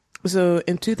 So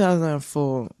in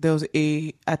 2004, there was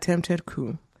a attempted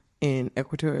coup in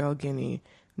Equatorial Guinea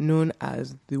known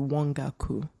as the Wonga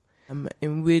coup,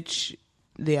 in which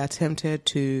they attempted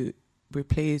to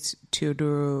replace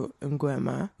Teodoro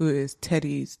Nguema, who is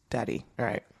Teddy's daddy,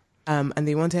 right? And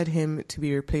they wanted him to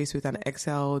be replaced with an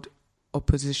exiled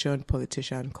opposition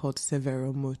politician called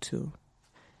Severo Motu.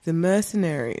 The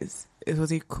mercenaries, it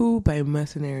was a coup by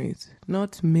mercenaries,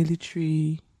 not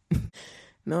military,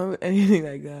 not anything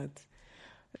like that.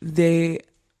 It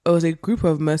was a group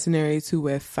of mercenaries who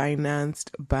were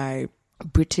financed by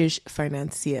British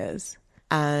financiers,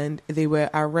 and they were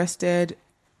arrested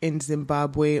in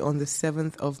Zimbabwe on the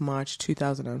 7th of March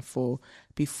 2004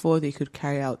 before they could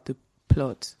carry out the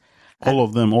plot. All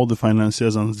of them, all the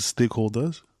financiers and the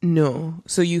stakeholders? No.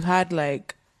 So you had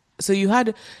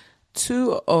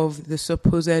 2 of the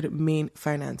supposed main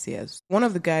financiers. One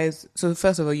of the guys, so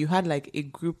first of all, you had like a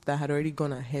group that had already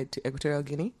gone ahead to Equatorial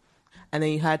Guinea. And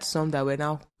then you had some that were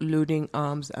now loading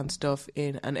arms and stuff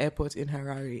in an airport in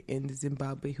Harare in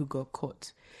Zimbabwe who got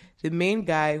caught. The main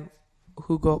guy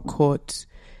who got caught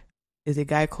is a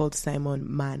guy called Simon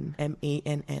Mann,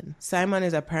 Mann. Simon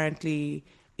is apparently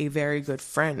a very good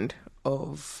friend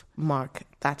of Mark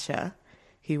Thatcher.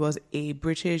 He was a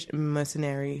British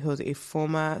mercenary. He was a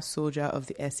former soldier of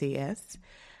the SAS.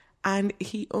 And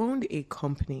he owned a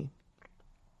company.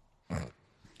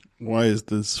 Why is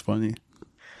this funny?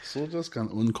 Soldiers can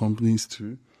own companies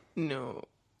too. No,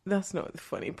 that's not the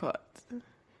funny part.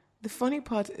 The funny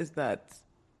part is that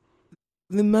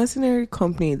the mercenary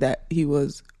company that he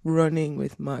was running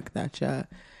with Mark Thatcher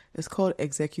is called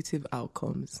Executive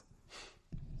Outcomes.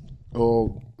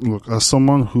 Oh, look, as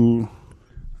someone who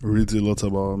reads a lot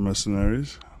about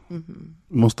mercenaries,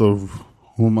 most of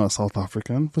whom are South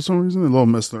African, for some reason, a lot of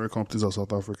mercenary companies are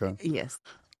South African. Yes.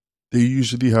 They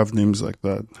usually have names like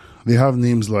that. They have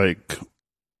names like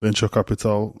venture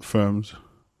capital firms.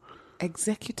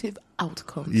 Executive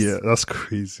Outcomes. Yeah, that's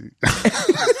crazy.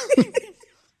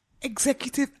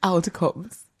 Executive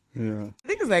Outcomes. Yeah. I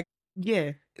think it's like,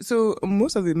 yeah. So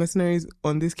most of the mercenaries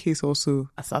on this case also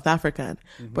are South African,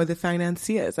 but the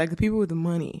financiers, like the people with the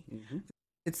money,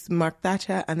 it's Mark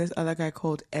Thatcher and this other guy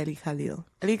called Eli Khalil.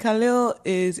 Eli Khalil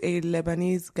is a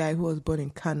Lebanese guy who was born in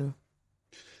Kano.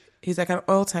 He's like an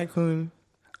oil tycoon.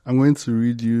 I'm going to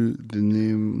read you the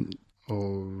name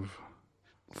of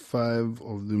 5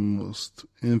 of the most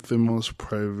infamous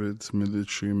private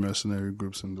military mercenary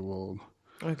groups in the world.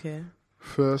 Okay.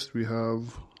 First, we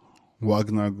have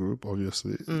Wagner Group,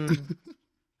 obviously.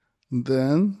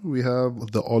 Then we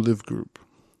have the Olive Group.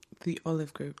 The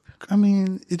Olive Group. I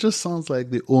mean, it just sounds like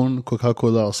they own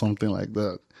Coca-Cola or something like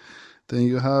that. Then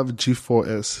you have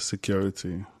G4S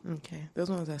Security. Okay, those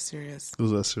ones are serious.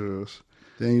 Those are serious.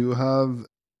 Then you have,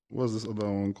 what's this other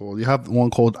one called? You have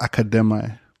one called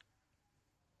Academi.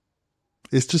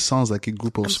 It just sounds like a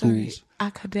group of schools.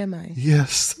 Academi.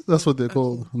 Yes, that's what they're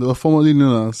called. They were formerly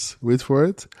known as, wait for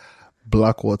it,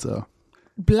 Blackwater.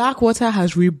 Blackwater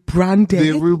has rebranded.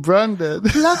 They rebranded.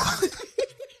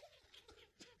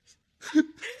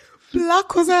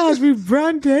 Blackwater has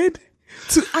rebranded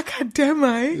to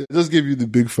Academi. Yeah, just give you the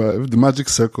big 5, the magic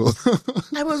circle.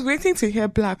 I was waiting to hear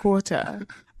Blackwater.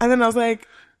 And then I was like,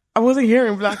 I wasn't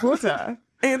hearing Blackwater.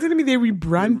 And you're telling me they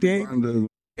rebranded. Rebranded.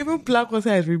 Even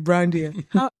Blackwater is rebranding.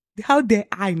 How dare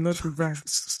I not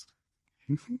rebrand?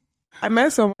 I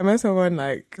met someone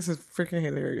like, this is freaking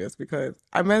hilarious because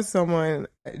I met someone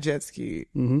at jet ski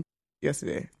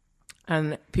yesterday,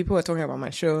 and people were talking about my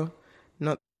show,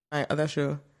 not my other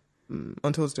show,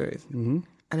 Untold Stories. And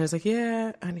I was like,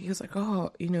 yeah, and he was like,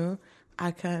 oh,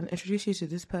 I can introduce you to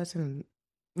this person.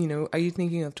 Are you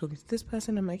thinking of talking to this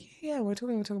person? I'm like, yeah, we're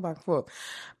talking back and forth.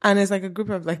 And it's like a group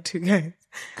of like two guys,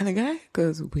 and the guy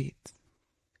goes, wait,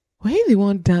 were you the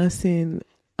one dancing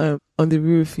on the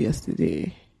roof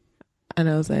yesterday? And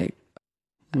I was like,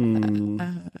 at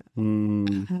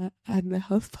the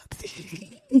house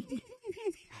party.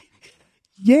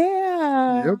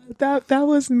 Yeah, yep. That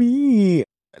was me.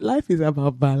 Life is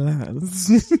about balance.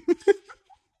 What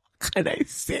can I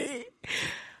say?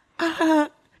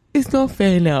 It's not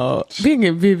fair now. Being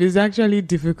a babe is actually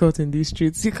difficult in these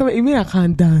streets. You mean I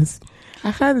can't dance?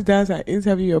 I can't dance and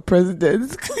interview your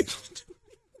president.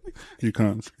 You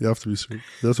can't. You have to be serious.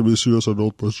 You have to be a serious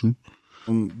adult person.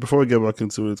 Before we get back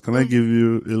into it, can I give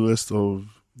you a list of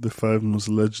the 5 most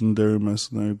legendary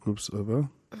mercenary groups ever?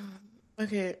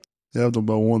 Okay. You have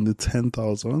number 1, the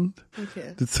 10,000.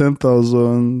 Okay. The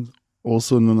 10,000,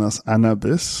 also known as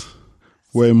Anubis,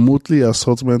 were a motley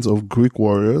assortment of Greek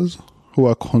warriors who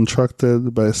are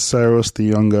contracted by Cyrus the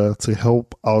Younger to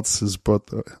help out his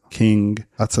brother, King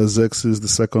Artaxerxes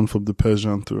II from the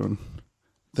Persian throne.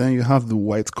 Then you have the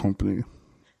White Company.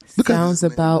 Sounds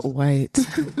about white.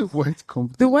 The White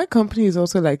Company. The White Company is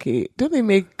also like don't they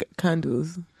make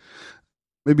candles?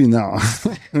 Maybe now.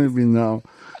 Maybe now.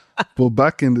 But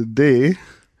back in the day,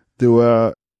 they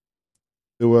were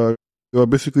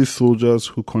basically soldiers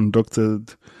who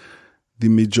conducted the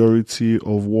majority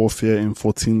of warfare in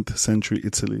 14th century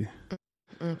Italy.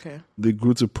 Okay. They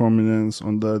grew to prominence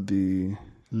under the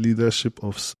leadership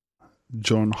of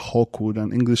John Hawkwood,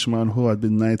 an Englishman who had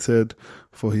been knighted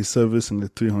for his service in the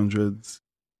 300s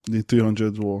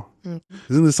War.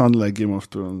 Isn't this sounding like Game of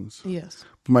Thrones? Yes.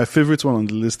 But my favorite one on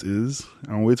the list is,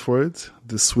 and wait for it,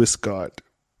 the Swiss Guard.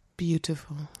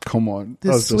 Beautiful. Come on.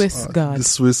 The Swiss Guard. The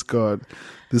Swiss Guard.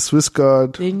 The Swiss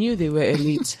Guard. They knew they were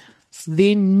elite.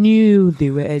 They knew they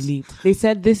were elite. They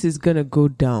said this is going to go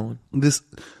down.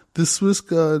 The Swiss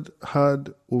Guard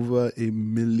had over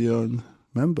 1 million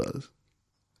members.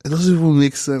 It doesn't even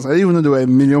make sense. I didn't even know there were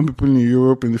 1 million people in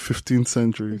Europe in the 15th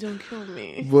century. Don't kill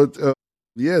me. But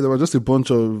there were just a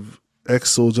bunch of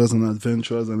ex-soldiers and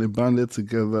adventurers, and they banded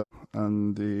together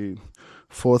and they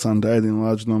fought and died in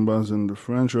large numbers in the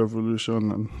French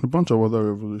Revolution and a bunch of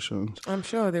other revolutions. I'm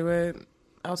sure they were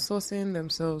outsourcing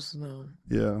themselves now.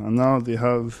 Yeah, and now they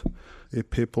have a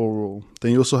papal role.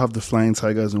 Then you also have the Flying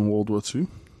Tigers in World War II.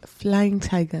 Flying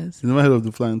Tigers. You never heard of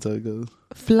the Flying Tigers?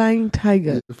 Flying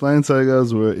Tigers. The Flying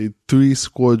Tigers were a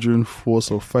 3-squadron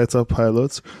force of fighter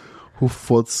pilots who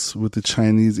fought with the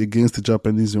Chinese against the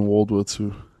Japanese in World War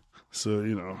II. So,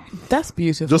 that's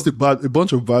beautiful. Just a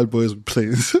bunch of bad boys with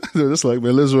planes. They're just like,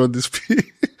 well, let's run this piece.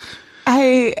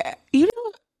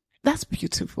 That's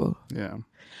beautiful. Yeah.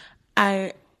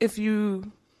 If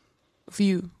you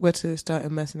were to start a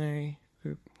mercenary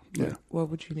group, what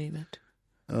would you name it?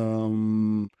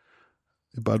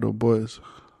 Bad boys.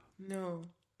 No.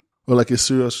 Or like a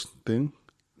serious thing.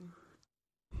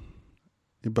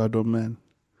 Ibadan men.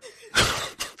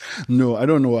 No, I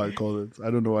don't know what I'd call it.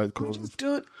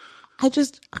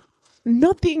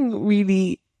 Nothing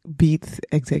really beats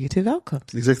executive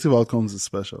outcomes. Executive outcomes is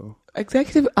special.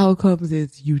 Executive outcomes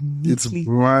is uniquely. It's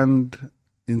brand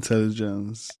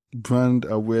intelligence, brand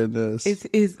awareness. It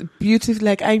is beautiful.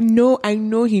 Like, I know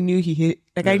he knew he hit.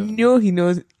 Like, I know he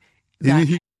knows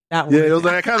that one. Yeah, it was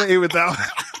like, I kind of ate with that one.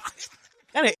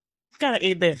 Kind of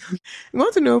ate there. You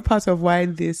want to know part of why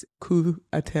this coup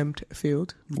attempt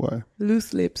failed? Why?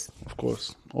 Loose lips. Of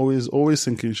course. Always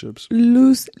sinking ships.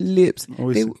 Loose lips.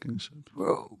 Always sinking ships.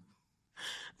 Bro.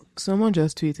 Someone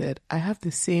just tweeted, I have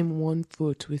the same one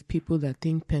vote with people that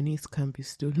think pennies can be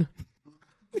stolen.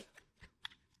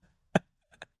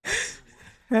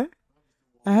 Huh?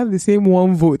 I have the same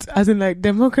one vote. As in, like,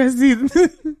 democracy.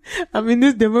 I'm in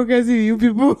this democracy, you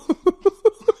people.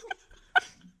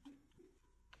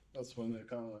 That's funny. I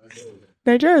can't lie.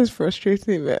 Nigeria is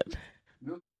frustrating, man.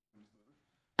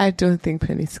 I don't think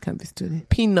pennies can be stolen.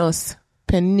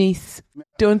 Pennies.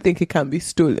 Don't think it can be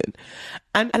stolen.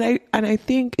 And I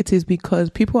think it is because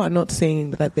people are not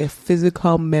saying that their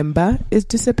physical member is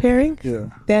disappearing. Yeah.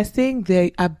 They're saying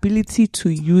their ability to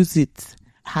use it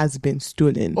has been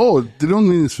stolen. Oh, they don't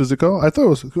mean it's physical? I thought it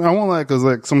was, I won't lie, because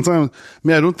like sometimes,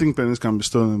 I don't think pennies can be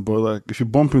stolen, but like if you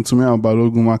bump into me on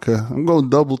Balogun Market, I'm going to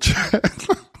double check.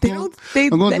 I'm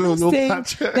going to do a not little saying,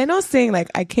 patch. they're not saying like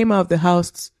I came out of the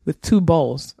house with 2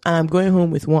 balls and I'm going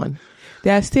home with 1.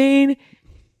 They are saying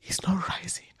he's not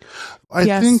rising.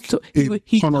 I think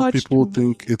he some of touched people me.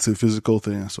 think it's a physical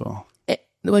thing as well.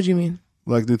 What do you mean?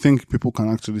 Like they think people can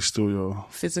actually steal your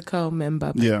Physical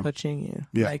member by touching you.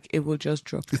 Yeah. Like it will just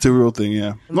drop. It's a real thing,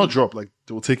 yeah. Not drop, like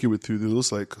they will take it with you. They'll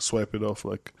just like swipe it off.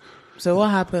 Like so what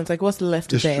happens? Like what's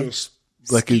left it's there? just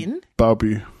like Skin? a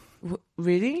Barbie.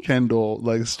 Really? Kendall,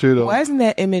 like straight up. Why isn't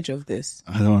there image of this?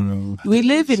 I don't know. We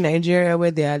live in Nigeria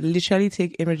where they are literally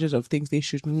take images of things they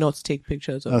should not take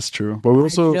pictures of. That's true. But we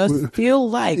also I just feel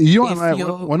like you and I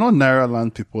we're not Naira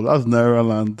land people. That's Naira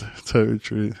land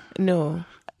territory. No.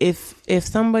 If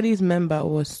somebody's member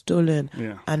was stolen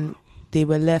and they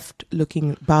were left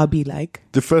looking Barbie-like.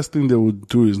 The first thing they would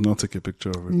do is not take a picture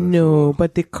of it. No,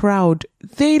 but the crowd,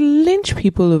 they lynch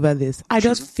people over this. I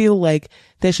just feel like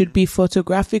there should be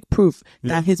photographic proof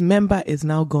that his member is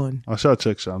now gone. I shall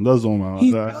check, Sham. That's all,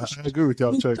 man. I agree with you.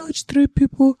 I'll check. He touched 3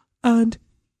 people and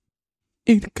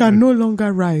it can no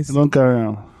longer rise. Don't carry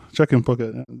on. Check in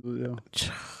pocket. Yeah.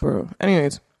 Bro.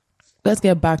 Anyways, let's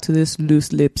get back to this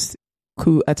loose lips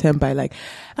coup attempt by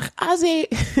as a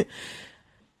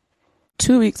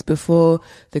 2 weeks before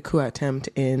the coup attempt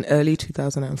in early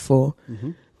 2004,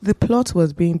 the plot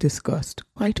was being discussed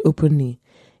quite openly,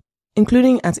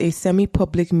 including at a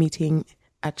semi-public meeting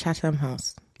at Chatham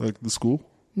House. Like the school?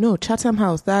 No, Chatham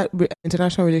House, that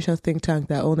international relations think tank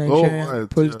that all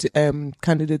Nigerian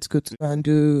candidates go to and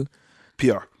do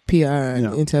PR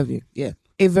and interview. Yeah.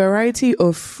 A variety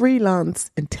of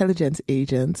freelance intelligence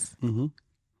agents.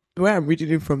 Where I'm reading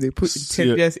it from, they put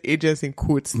intelligence agents in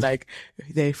quotes, like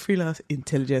they're freelance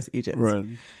intelligence agents, right?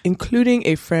 Including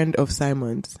a friend of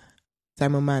Simon's,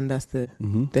 Simon Mann, that's the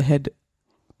head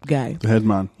guy, the head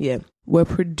man. Yeah, we're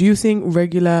producing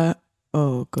regular.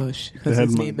 Oh gosh, because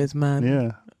his name is Man.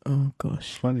 Yeah. Oh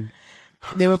gosh, funny.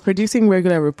 They were producing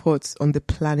regular reports on the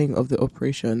planning of the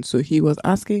operation. So he was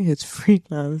asking his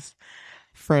freelance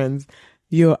friends,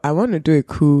 yo, I want to do a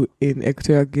coup in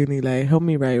Equatorial Guinea. Like, help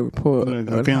me write a report.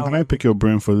 Can I pick your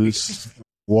brain for this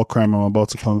war crime I'm about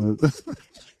to commit?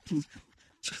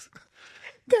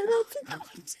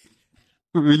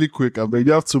 Really quick, I beg.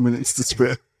 You have 2 minutes to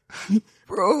spare.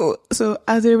 Bro, so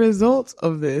as a result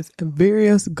of this,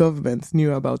 various governments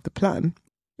knew about the plan.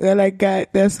 They're like, guy,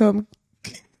 there's some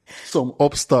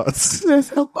upstarts. There's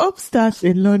some upstarts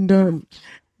in London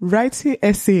writing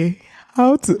essay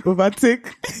how to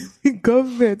overtake the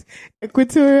government,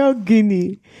 Equatorial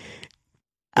Guinea.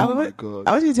 My God.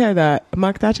 I want you to tell you that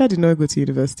Mark Thatcher did not go to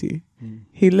university.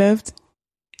 He left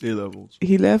A-levels.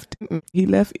 He left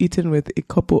Eton with a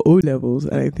couple O-levels,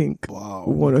 and I think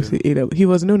one or two A-levels. He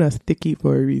was known as Sticky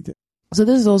for a reason. So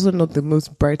this is also not the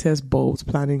most brightest bulbs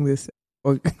planning this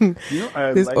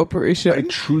this operation. I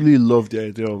truly love the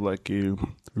idea of like a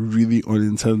really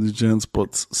unintelligent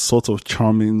but sort of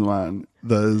charming man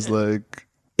that is like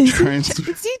trying to...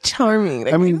 Is he charming?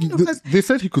 Like, I mean, they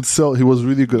said he could sell. He was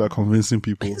really good at convincing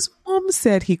people. His mom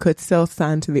said he could sell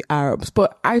sand to the Arabs,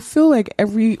 but I feel like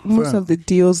most of the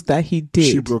deals that he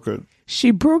did,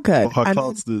 she brokered. Her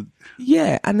clouds did.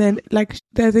 Yeah, and then like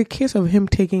there's a case of him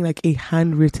taking like a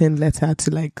handwritten letter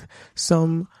to like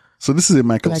some. So this is a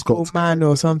Michael Scott Oman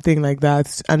or something like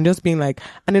that, and just being like,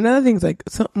 and another thing is like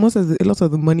a lot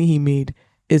of the money he made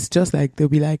is just like they'll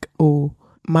be like, oh,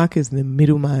 Mark is the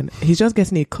middleman. He's just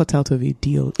getting a cut out of a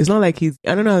deal. It's not like he's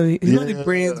not the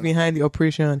brains behind the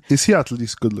operation. Is he at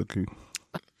least good looking?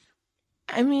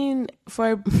 I mean,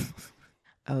 I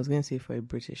was going to say for a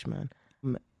British man.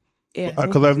 Yeah,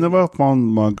 because I've never found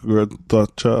Margaret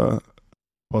Thatcher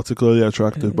particularly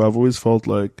attractive, but I've always felt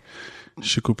like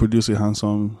she could produce a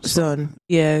handsome son.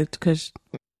 Yeah, because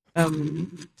he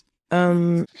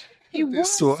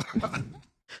was.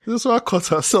 This is why I cut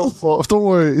herself off. Don't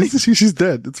worry, she's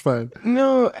dead. It's fine.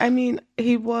 No, I mean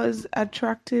he was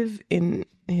attractive in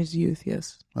his youth.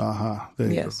 Yes. There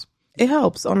you go. It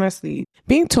helps, honestly.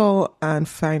 Being tall and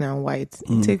fine and white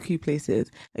take you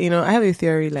places. You know, I have a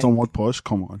theory like somewhat posh.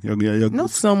 Come on, you're not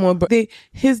somewhat, but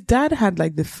his dad had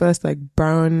like the first like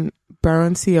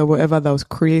baronetcy or whatever that was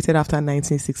created after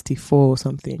 1964 or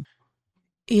something.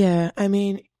 Yeah, I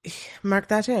mean, Mark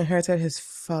Thatcher inherited his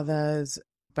father's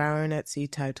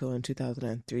baronetcy title in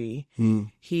 2003.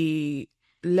 He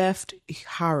left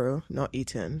Harrow, not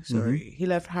Eton, sorry. He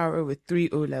left Harrow with 3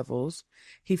 O-levels.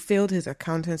 He failed his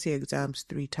accountancy exams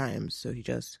 3 times, so he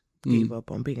just gave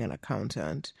up on being an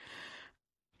accountant.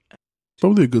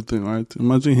 Probably a good thing, right?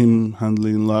 Imagine him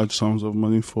handling large sums of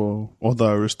money for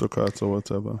other aristocrats or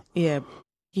whatever. Yeah.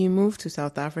 He moved to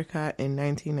South Africa in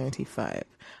 1995,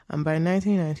 and by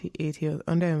 1998 he was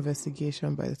under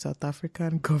investigation by the South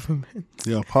African government.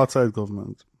 The apartheid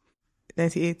government.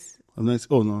 98. Oh,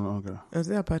 no, okay. Was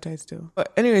there apartheid still?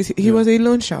 But anyways, he was a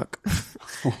loan shark.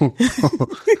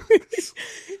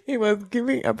 He was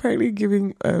apparently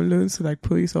giving loans to like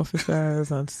police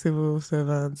officers and civil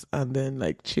servants, and then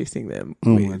like chasing them.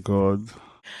 Oh my God.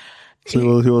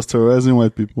 So he was terrorizing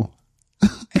white people.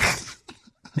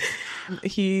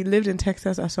 He lived in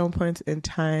Texas at some point in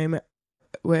time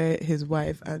where his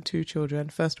wife and two children,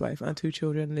 first wife and two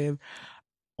children live.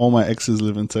 All my exes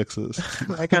live in Texas.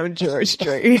 Like I'm George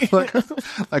Strait.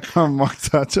 like I'm Mark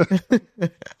Thatcher.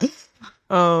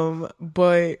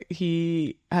 But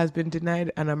he has been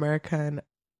denied an American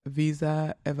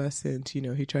visa ever since,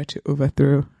 he tried to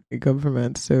overthrow the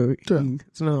government. So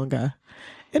he's no longer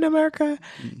in America.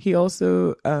 He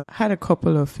also had a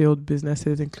couple of failed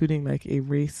businesses, including like a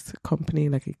race company,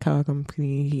 like a car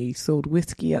company. He sold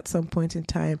whiskey at some point in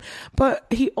time, but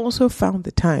he also found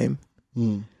the time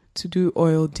to do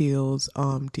oil deals,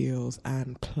 arm deals,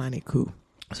 and plan a coup.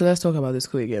 So let's talk about this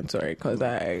coup again. Sorry, because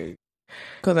I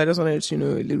just wanted to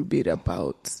know a little bit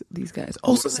about these guys.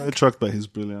 Also, sidetracked by his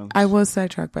brilliance. I was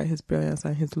sidetracked by his brilliance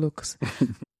and his looks.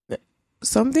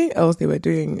 Something else they were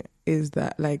doing is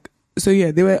that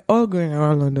they were all going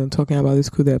around London talking about this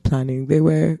coup they're planning. They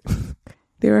were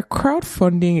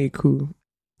crowdfunding a coup.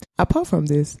 Apart from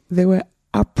this, they were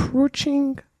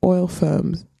approaching oil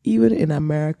firms, even in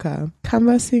America,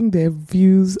 canvassing their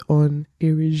views on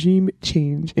a regime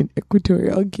change in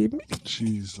Equatorial Guinea.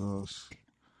 Jesus.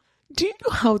 Do you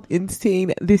know how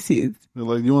insane this is? They're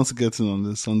like, you want to get in on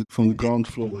this from the ground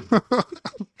floor.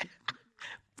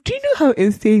 Do you know how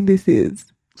insane this is?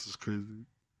 This is crazy.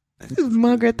 This is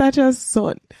Margaret Thatcher's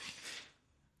son.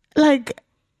 Wow.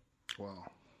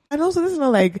 And also, this is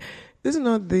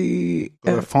not the...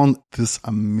 I found this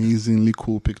amazingly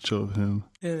cool picture of him.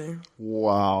 Really?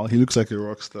 Wow. He looks like a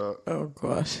rock star. Oh,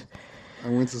 gosh.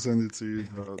 I'm going to send it to you.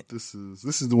 This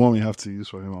is the one we have to use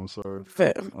for him. I'm sorry.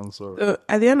 Fair. I'm sorry. So,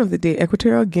 at the end of the day,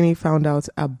 Equatorial Guinea found out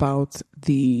about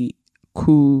the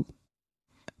coup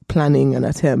planning and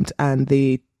attempt, and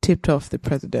they tipped off the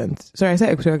president. Sorry, I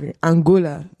said Equatorial Guinea.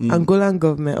 Angolan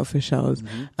government officials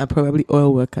and probably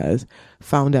oil workers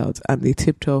found out, and they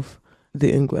tipped off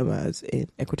the Nguemas in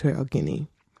Equatorial Guinea.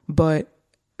 But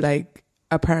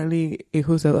apparently a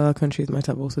host of other countries might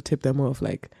have also tipped them off.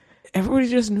 Everybody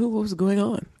just knew what was going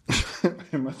on.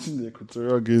 Imagine the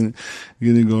Equatorial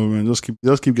Guinea government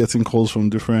just keep getting calls from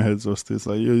different heads of states.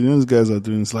 Like, these guys are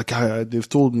doing this. Like, they've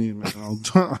told me, man.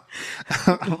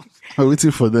 I'm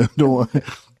waiting for them. Don't worry.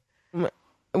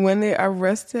 When they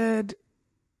arrested,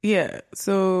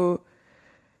 so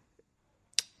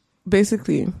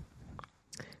basically,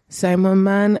 Simon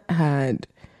Mann had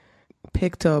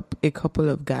picked up a couple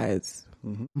of guys,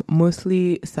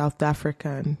 mostly South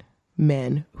African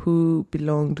men who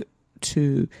belonged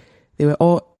to,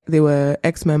 they were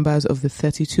ex-members of the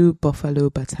 32 Buffalo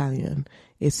Battalion,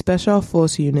 a special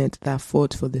force unit that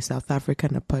fought for the South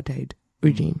African apartheid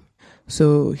regime.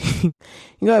 So he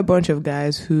got a bunch of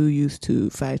guys who used to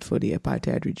fight for the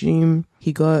apartheid regime.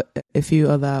 He got a few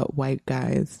other white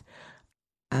guys,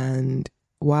 and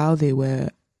while they were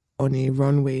on a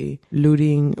runway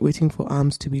waiting for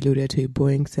arms to be loaded to a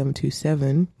Boeing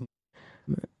 727,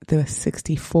 there were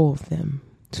 64 of them.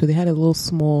 So they had a little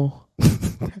small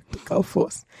tactical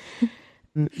force.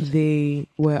 They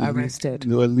were arrested.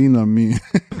 They were lean on me.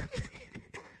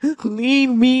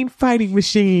 Lean, mean fighting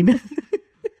machine.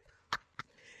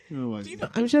 Oh,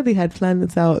 I'm sure they had planned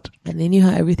this out and they knew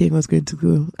how everything was going to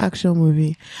go. Action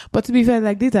movie. But to be fair,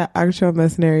 these are actual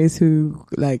mercenaries who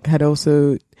had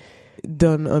also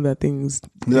done other things.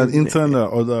 They had interned at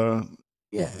other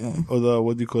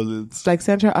what do you call it?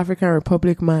 Central African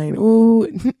Republic mine. Oh,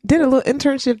 did a little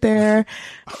internship there.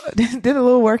 Did a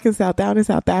little work down in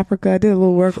South Africa. Did a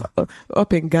little work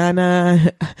up in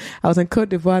Ghana. I was in Cote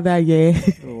d'Ivoire that year.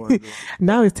 Oh my God.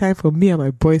 Now it's time for me and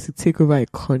my boys to take over a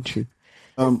country.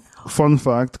 Fun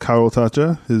fact, Carol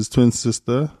Thatcher, his twin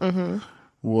sister,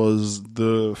 was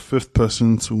the 5th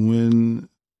person to win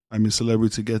I'm a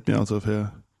Celebrity, Get Me Out of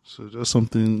Here. So just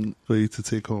something for you to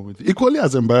take home with you. Equally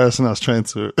as embarrassing as trying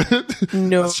to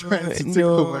take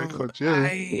over a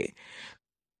country.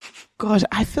 Gosh,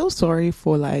 I feel sorry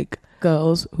for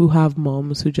girls who have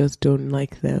moms who just don't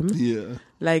like them. Yeah.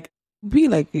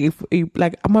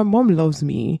 If my mom loves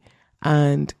me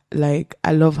and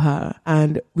I love her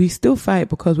and we still fight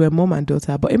because we're mom and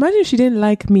daughter. But imagine if she didn't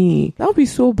like me. That would be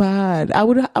so bad. I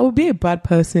would be a bad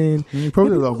person. You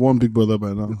probably have one big brother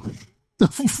by now.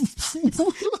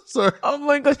 Sorry. Oh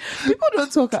my gosh. People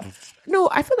don't talk. No,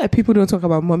 I feel like people don't talk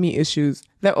about mommy issues.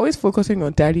 They're always focusing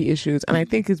on daddy issues. And I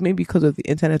think it's maybe because of the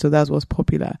internet or that's what's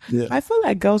popular. Yeah. I feel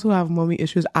like girls who have mommy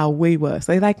issues are way worse.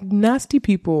 Like nasty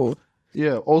people.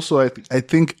 Yeah. Also, I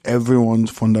think everyone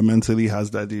fundamentally has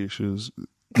daddy issues.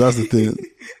 That's the thing.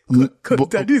 Because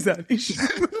daddy's an issue.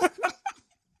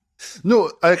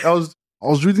 No, I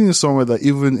was reading somewhere that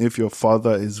even if your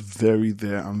father is very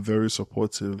there and very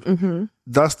supportive,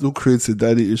 that still creates a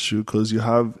daddy issue because you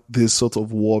have this sort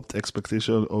of warped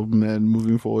expectation of men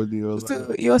moving forward in your life.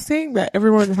 So you're saying that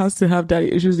everyone has to have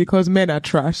daddy issues because men are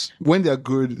trash? When they're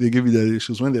good, they give you daddy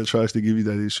issues. When they're trash, they give you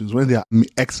daddy issues. When they are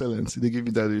excellent, they give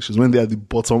you daddy issues. When they're at the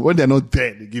bottom, when they're not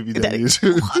there, they give you daddy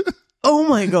issues. Oh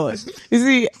my God. You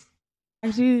see,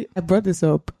 actually, I brought this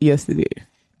up yesterday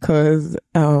because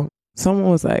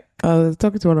someone was like, I was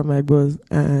talking to one of my bros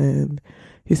and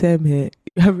he said, man,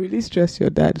 you have really stressed your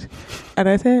dad. And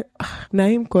I said,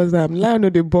 Naim, because I'm lying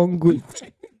on the bone good.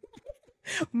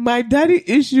 My daddy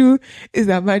issue is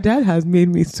that my dad has made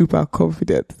me super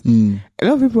confident. A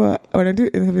lot of people, when I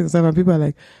do interviews and stuff, and people are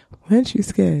like, weren't you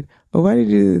scared? Or why did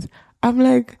you do this? I'm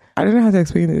like, I don't know how to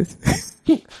explain this.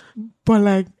 But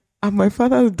like, I'm my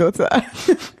father's daughter.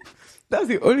 That's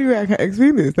the only way I can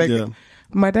explain this. Like,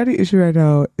 my daddy issue right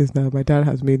now is that my dad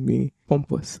has made me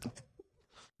pompous.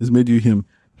 It's made you him.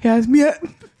 He has me.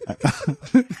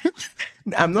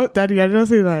 I'm not daddy. I don't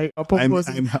say like a pompous.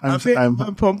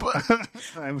 I'm pompous.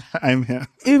 I'm here.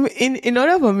 In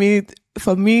order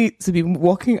for me to be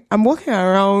walking, I'm walking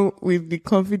around with the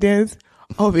confidence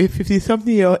of a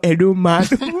 50-something-year-old Edo man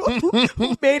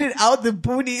who made it out the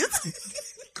boonies.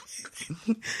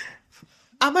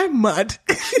 Am I mad?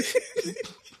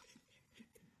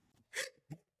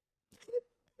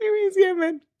 Yeah,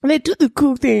 man. They do the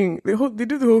cool thing. They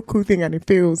do the whole cool thing and it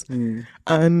fails.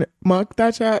 And Mark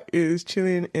Thatcher is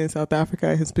chilling in South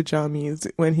Africa in his pajamas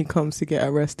when he comes to get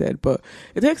arrested. But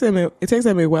it takes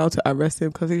them a while to arrest him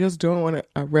because they just don't want to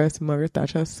arrest Margaret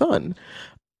Thatcher's son.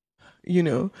 You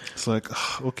know, it's like,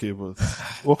 okay, but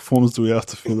what forms do we have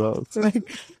to fill out?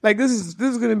 like this is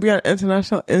going to be an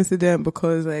international incident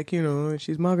because, like, you know,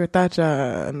 she's Margaret Thatcher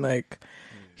and like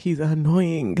he's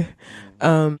annoying.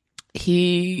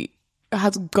 He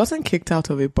has gotten kicked out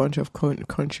of a bunch of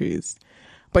countries,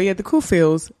 but yet the coup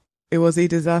fails. It was a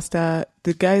disaster.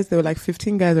 The guys, there were like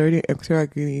 15 guys already in Equatorial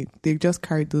Guinea. They just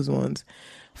carried those ones.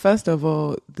 First of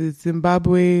all, the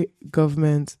Zimbabwe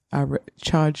government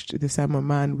charged the Simon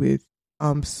man with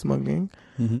arms smuggling.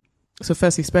 So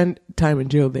first he spent time in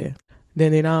jail there.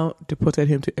 Then they now deported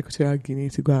him to Equatorial Guinea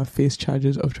to go and face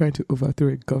charges of trying to overthrow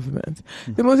a government.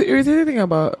 The most irritating thing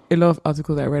about a lot of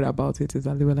articles I read about it is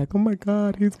that they were like, oh my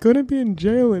God, he's going to be in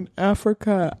jail in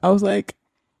Africa. I was like,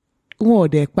 oh,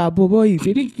 they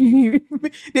didn't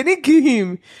kill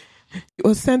him. He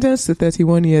was sentenced to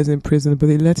 31 years in prison, but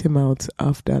they let him out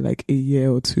after like a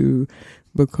year or two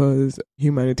because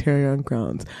humanitarian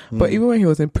grounds. But even when he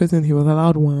was in prison, he was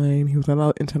allowed wine, he was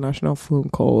allowed international phone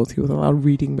calls, he was allowed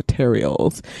reading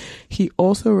materials. He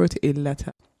also wrote a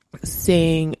letter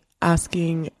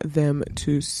asking them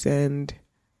to send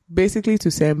Bar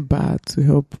to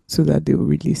help so that they will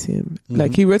release him.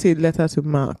 Like he wrote a letter to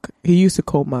Mark. He used to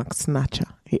call Mark Snatcher.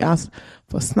 He asked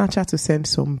for Snatcher to send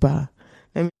some Bar.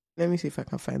 Let me see if I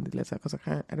can find the letter because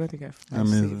I don't think I've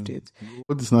saved it.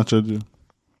 What did Snatcher do?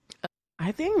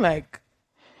 I think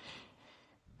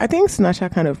Snatcher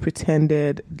kind of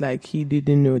pretended like he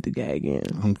didn't know the guy again.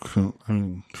 I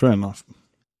mean, fair enough.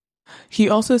 He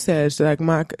also said, like,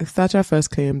 Thatcher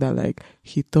first claimed that, like,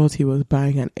 he thought he was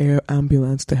buying an air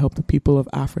ambulance to help the people of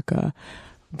Africa,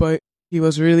 but he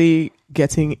was really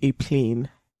getting a plane.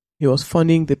 He was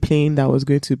funding the plane that was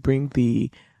going to bring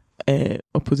the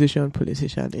opposition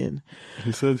politician in.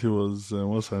 He said he was,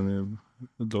 what's her name?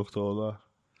 Dr. Ola.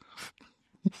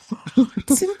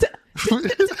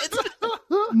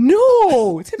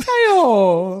 No,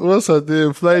 Tintayo. What's her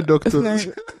name? Flying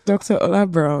Doctor. Dr. Ola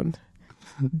Brown.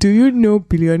 Do you know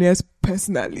billionaires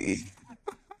personally?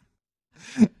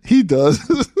 He does.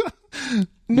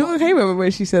 No, can you remember when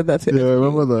she said that to Yeah, I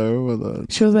remember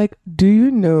that. She was like, do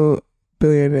you know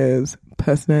billionaires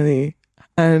personally?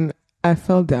 And I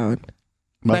fell down.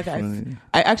 Like I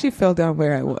actually fell down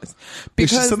where I was.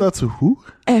 Because she said that to who?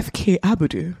 FK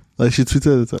Abudu. Like she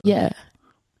tweeted it? Yeah.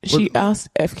 She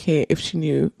asked FK if she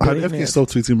knew. Had FK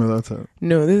stopped tweeting by that time?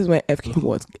 No, this is when FK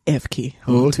was FK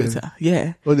on Twitter.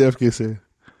 Yeah. What did FK say?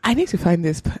 I need to find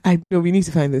this. We need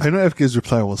to find this. I know FK's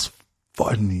reply was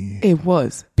funny. It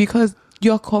was. Because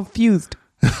you're confused.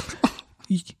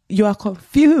 You are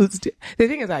confused. The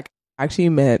thing is, like, I actually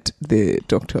met the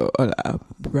Dr. Ola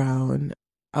Brown.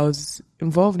 I was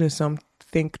involved in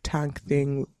think tank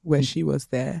thing where she was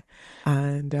there.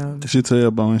 And did she tell you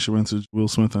about when she went to Will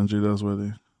Smith and Jada's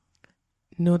wedding?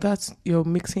 no, you're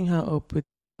mixing her up with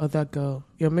other girl.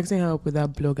 You're mixing her up with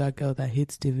that blogger girl that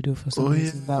hates Davido for some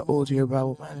reason. That old Yoruba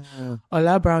woman. Yeah.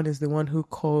 Ola Brown is the one who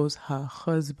calls her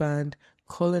husband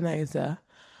colonizer.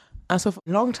 And so for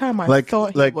a long time, I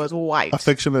thought he was white.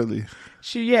 Affectionately.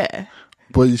 Yeah.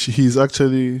 But he's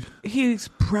actually... He's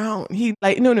brown.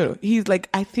 No. He's like,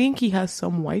 I think he has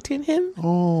some white in him.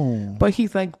 Oh. But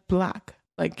he's like black.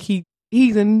 Like he's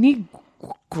a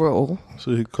Negro.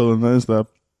 So he colonized that.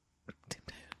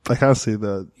 I can't say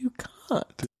that. You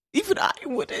can't. Even I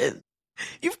wouldn't.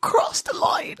 You've crossed the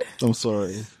line. I'm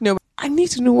sorry. No, I need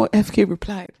to know what FK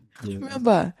replied. Yeah.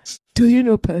 Remember, do you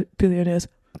know billionaires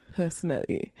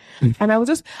personally? And I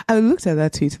looked at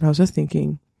that tweet and I was just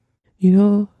thinking,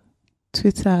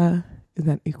 Twitter is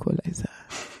an equalizer.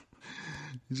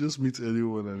 You just meet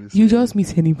anyone and you just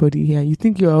meet anybody here. You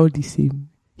think you're all the same.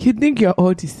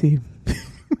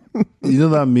 You know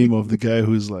that meme of the guy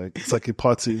who's like, it's like a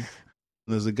party. And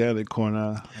there's a guy in the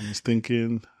corner and he's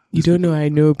thinking, you don't know I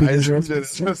know because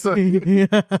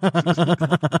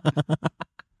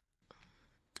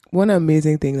one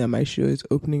amazing thing that my show is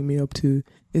opening me up to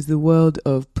is the world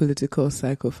of political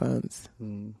psychophants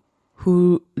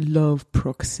who love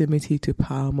proximity to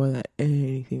power more than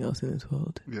anything else in this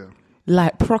world. Yeah.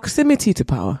 Like proximity to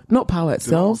power, not power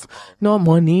itself, not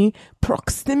money,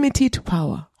 proximity to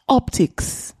power.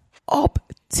 Optics.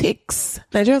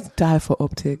 Nigerians die for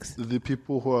optics. The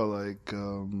people who are like,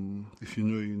 if you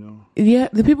know, you know. Yeah,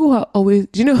 the people who are always,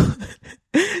 do you know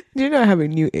I have a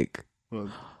new ick? What?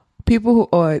 People who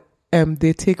are,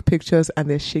 they take pictures and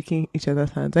they're shaking each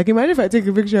other's hands. Like, imagine if I take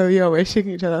a picture of you and we're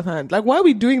shaking each other's hands. Like, why are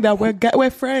we doing that? We're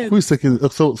friends. Who's taking?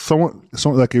 So someone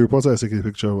like a reporter is taking a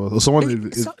picture of us, or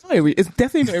someone. It's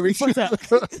definitely not a reporter.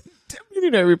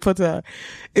 Definitely not a reporter.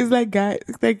 It's like, guys.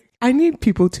 It's like, I need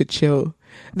people to chill.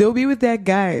 They'll be with their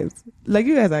guys. Like,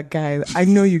 you guys are guys. I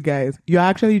know you guys. You're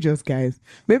actually just guys.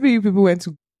 Maybe you people went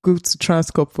to go to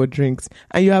Transcorp for drinks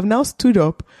and you have now stood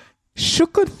up,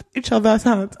 shook each other's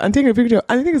hands and taken a picture.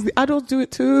 And I think the adults do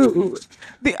it too.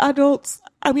 The adults,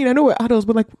 I mean, I know we're adults,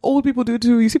 but like old people do it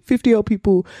too. You see 50-year-old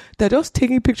people, they're just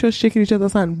taking pictures, shaking each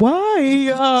other's hand.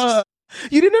 Why?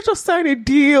 You did not just sign a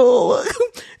deal. Oh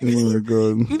my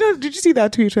God. Did you see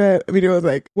that tweet where it was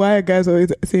like, why are guys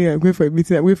always saying I'm going for a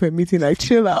meeting, like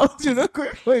chill out, going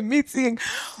for a meeting.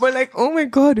 But like, oh my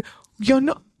God, you're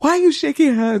not, why are you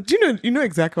shaking hands? You know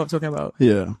exactly what I'm talking about.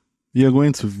 Yeah. You're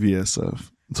going to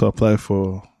VSF to apply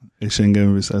for a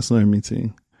Schengen visa. It's not a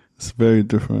meeting. It's very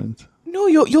different. No,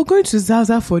 you're going to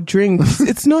Zaza for drinks.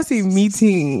 It's not a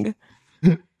meeting.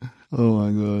 Oh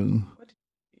my God.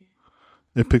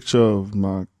 A picture of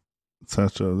Mark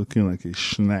Thatcher looking like a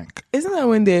schnack. Isn't that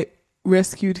when they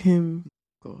rescued him?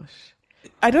 Gosh.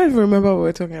 I don't even remember what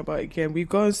we're talking about again. We've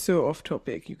gone so off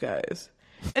topic, you guys.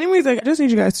 Anyways, I just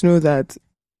need you guys to know that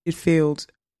it failed.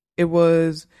 It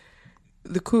was...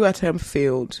 The coup attempt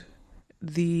failed.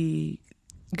 The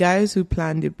guys who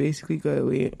planned it basically got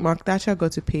away. Mark Thatcher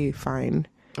got to pay a fine.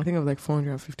 I think of like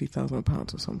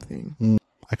 £450,000 or something.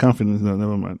 I can't finish that.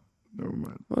 Never mind.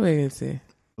 What are you going to say?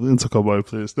 I didn't talk about a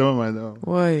place. Never mind now.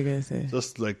 What are you going to say?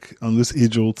 Just like on this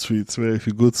age-old tweet where if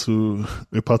you go to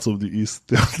a part of the East,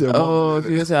 if you go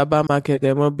to Aba Market,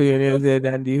 there are more billionaires there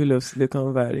than the whole of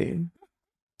Silicon Valley.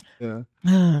 Yeah.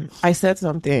 I said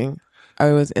something.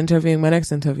 I was interviewing, my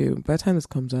next interview, by the time this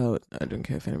comes out, I don't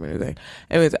care if anybody is like.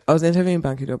 Anyways, I was interviewing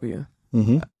Banky W.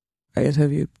 Mm-hmm. I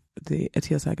interviewed the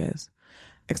Etiosa guys.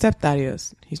 Except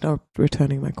Thaddeus. He's not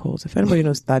returning my calls. If anybody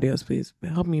knows Thaddeus, please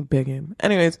help me beg him.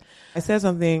 Anyways, I said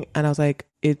something and I was like,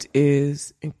 it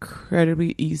is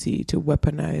incredibly easy to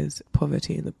weaponize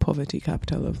poverty in the poverty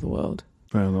capital of the world.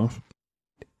 Fair enough.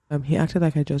 He acted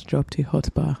like I just dropped a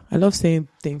hot bar. I love saying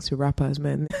things to rappers,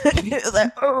 man. It's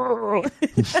like, oh,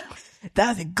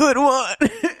 that's a good one.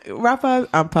 Rappers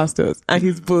and pastors, and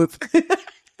he's both.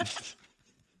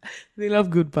 They love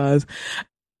good bars.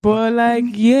 But like,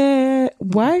 yeah,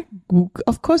 why?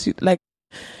 Of course,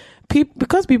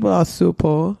 because people are so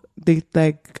poor, they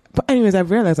like. But anyways, I've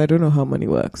realized I don't know how money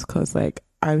works because like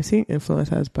I'm seeing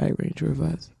influencers buy Range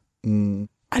Rovers.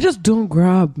 I just don't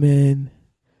grab, man.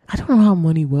 I don't know how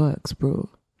money works, bro.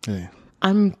 Hey.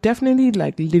 I'm definitely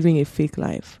like living a fake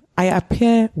life. I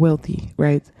appear wealthy,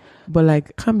 right? But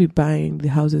like, can't be buying the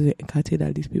houses in Ikate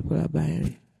that these people are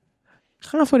buying. I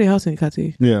can't afford a house in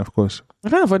Ikate. Yeah, of course. I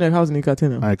can't afford a house in Ikate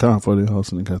now. I can't afford a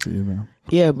house in Ikate either.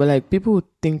 Yeah, but like people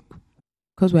would think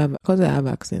because I have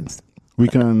accents. We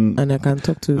can, and I can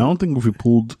talk to. I don't think if we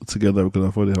pulled together we could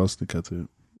afford a house in Ikate.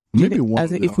 Maybe one.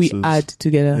 As if we add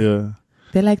together. Yeah.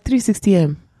 They're like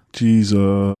 360M.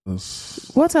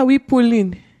 Jesus. What are we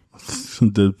pulling?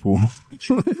 Deadpool.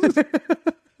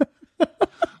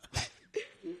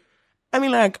 I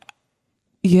mean, like,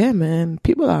 yeah, man.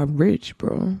 People are rich,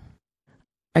 bro.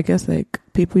 I guess, like,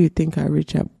 people you think are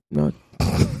rich are not.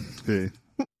 Okay.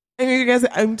 I mean, you guys,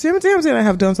 I'm saying I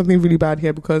have done something really bad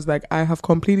here because, like, I have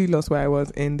completely lost where I was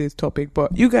in this topic.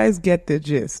 But you guys get the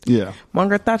gist. Yeah.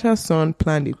 Margaret Thatcher's son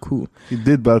planned a coup. He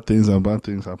did bad things and bad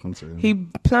things happened to him. He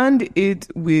planned it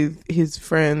with his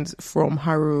friends from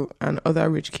Harrow and other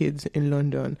rich kids in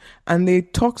London. And they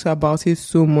talked about it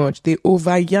so much. They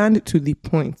over-yarned to the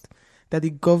point that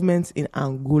the government in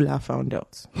Angola found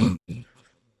out.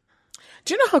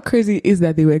 Do you know how crazy it is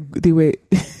that they were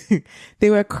they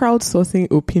were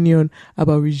crowdsourcing opinion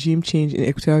about regime change in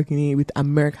Equatorial Guinea with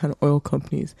American oil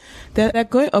companies? They're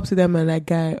going up to them and like,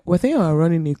 guy, we think you are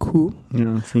running a coup.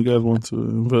 Yeah, if you guys want to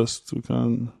invest, we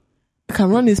can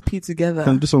run this P together.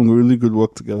 Can do some really good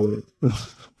work together.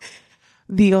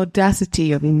 The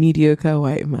audacity of a mediocre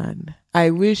white man. I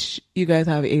wish you guys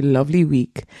have a lovely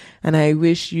week, and I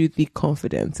wish you the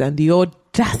confidence and the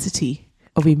audacity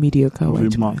of a mediocre white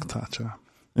man. Mark Thatcher.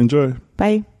 Enjoy.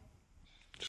 Bye.